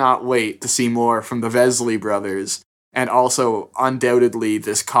I cannot wait to see more from the Vesley brothers, and also undoubtedly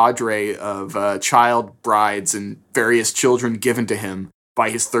this cadre of child brides and various children given to him by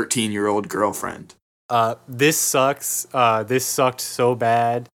his 13-year-old girlfriend. This sucks. This sucked so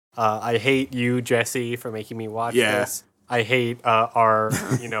bad. I hate you, Jesse, for making me watch this. I hate our,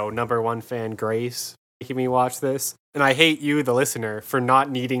 number one fan, Grace, making me watch this. And I hate you, the listener, for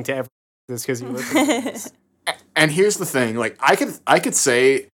not needing to ever watch this because you listen to this. And here's the thing, like, I could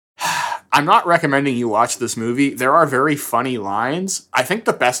say, I'm not recommending you watch this movie. There are very funny lines. I think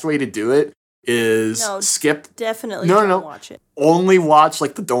the best way to do it is skip. Definitely don't watch it. Only watch,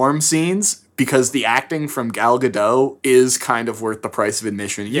 like, the dorm scenes, because the acting from Gal Gadot is kind of worth the price of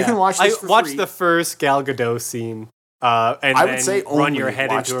admission. You can watch this for watch free. the first Gal Gadot scene. And I then would say run your only head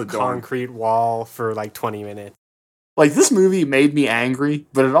watch into a the dorm. concrete wall for like 20 minutes. Like, this movie made me angry,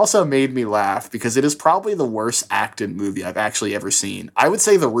 but it also made me laugh because it is probably the worst acted movie I've actually ever seen. I would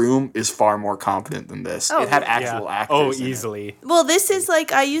say The Room is far more competent than this. It had actual actors. Oh, in easily. it. Well, this is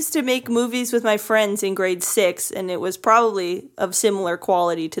like, I used to make movies with my friends in grade 6, and it was probably of similar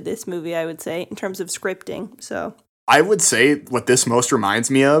quality to this movie, I would say, in terms of scripting. So I would say what this most reminds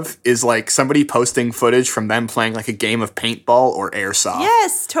me of is like somebody posting footage from them playing like a game of paintball or airsoft.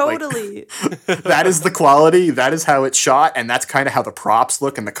 yes, totally. That is the quality, that is how it's shot, and that's kind of how the props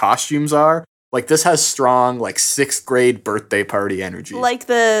look and the costumes are. Like, this has strong, like, 6th grade birthday party energy. Like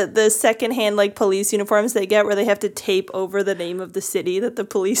the secondhand like police uniforms they get where they have to tape over the name of the city that the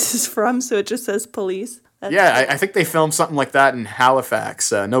police is from, so it just says police. That's I think they filmed something like that in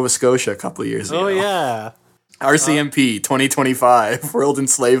Halifax, Nova Scotia a couple of years ago. Oh, yeah. RCMP 2025, world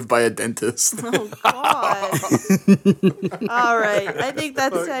enslaved by a dentist. Oh, God. All right. I think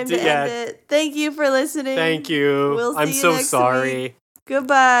that's time to end it. Thank you for listening. Thank you. We'll see I'm you so next sorry. week.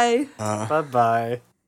 Goodbye. Bye-bye.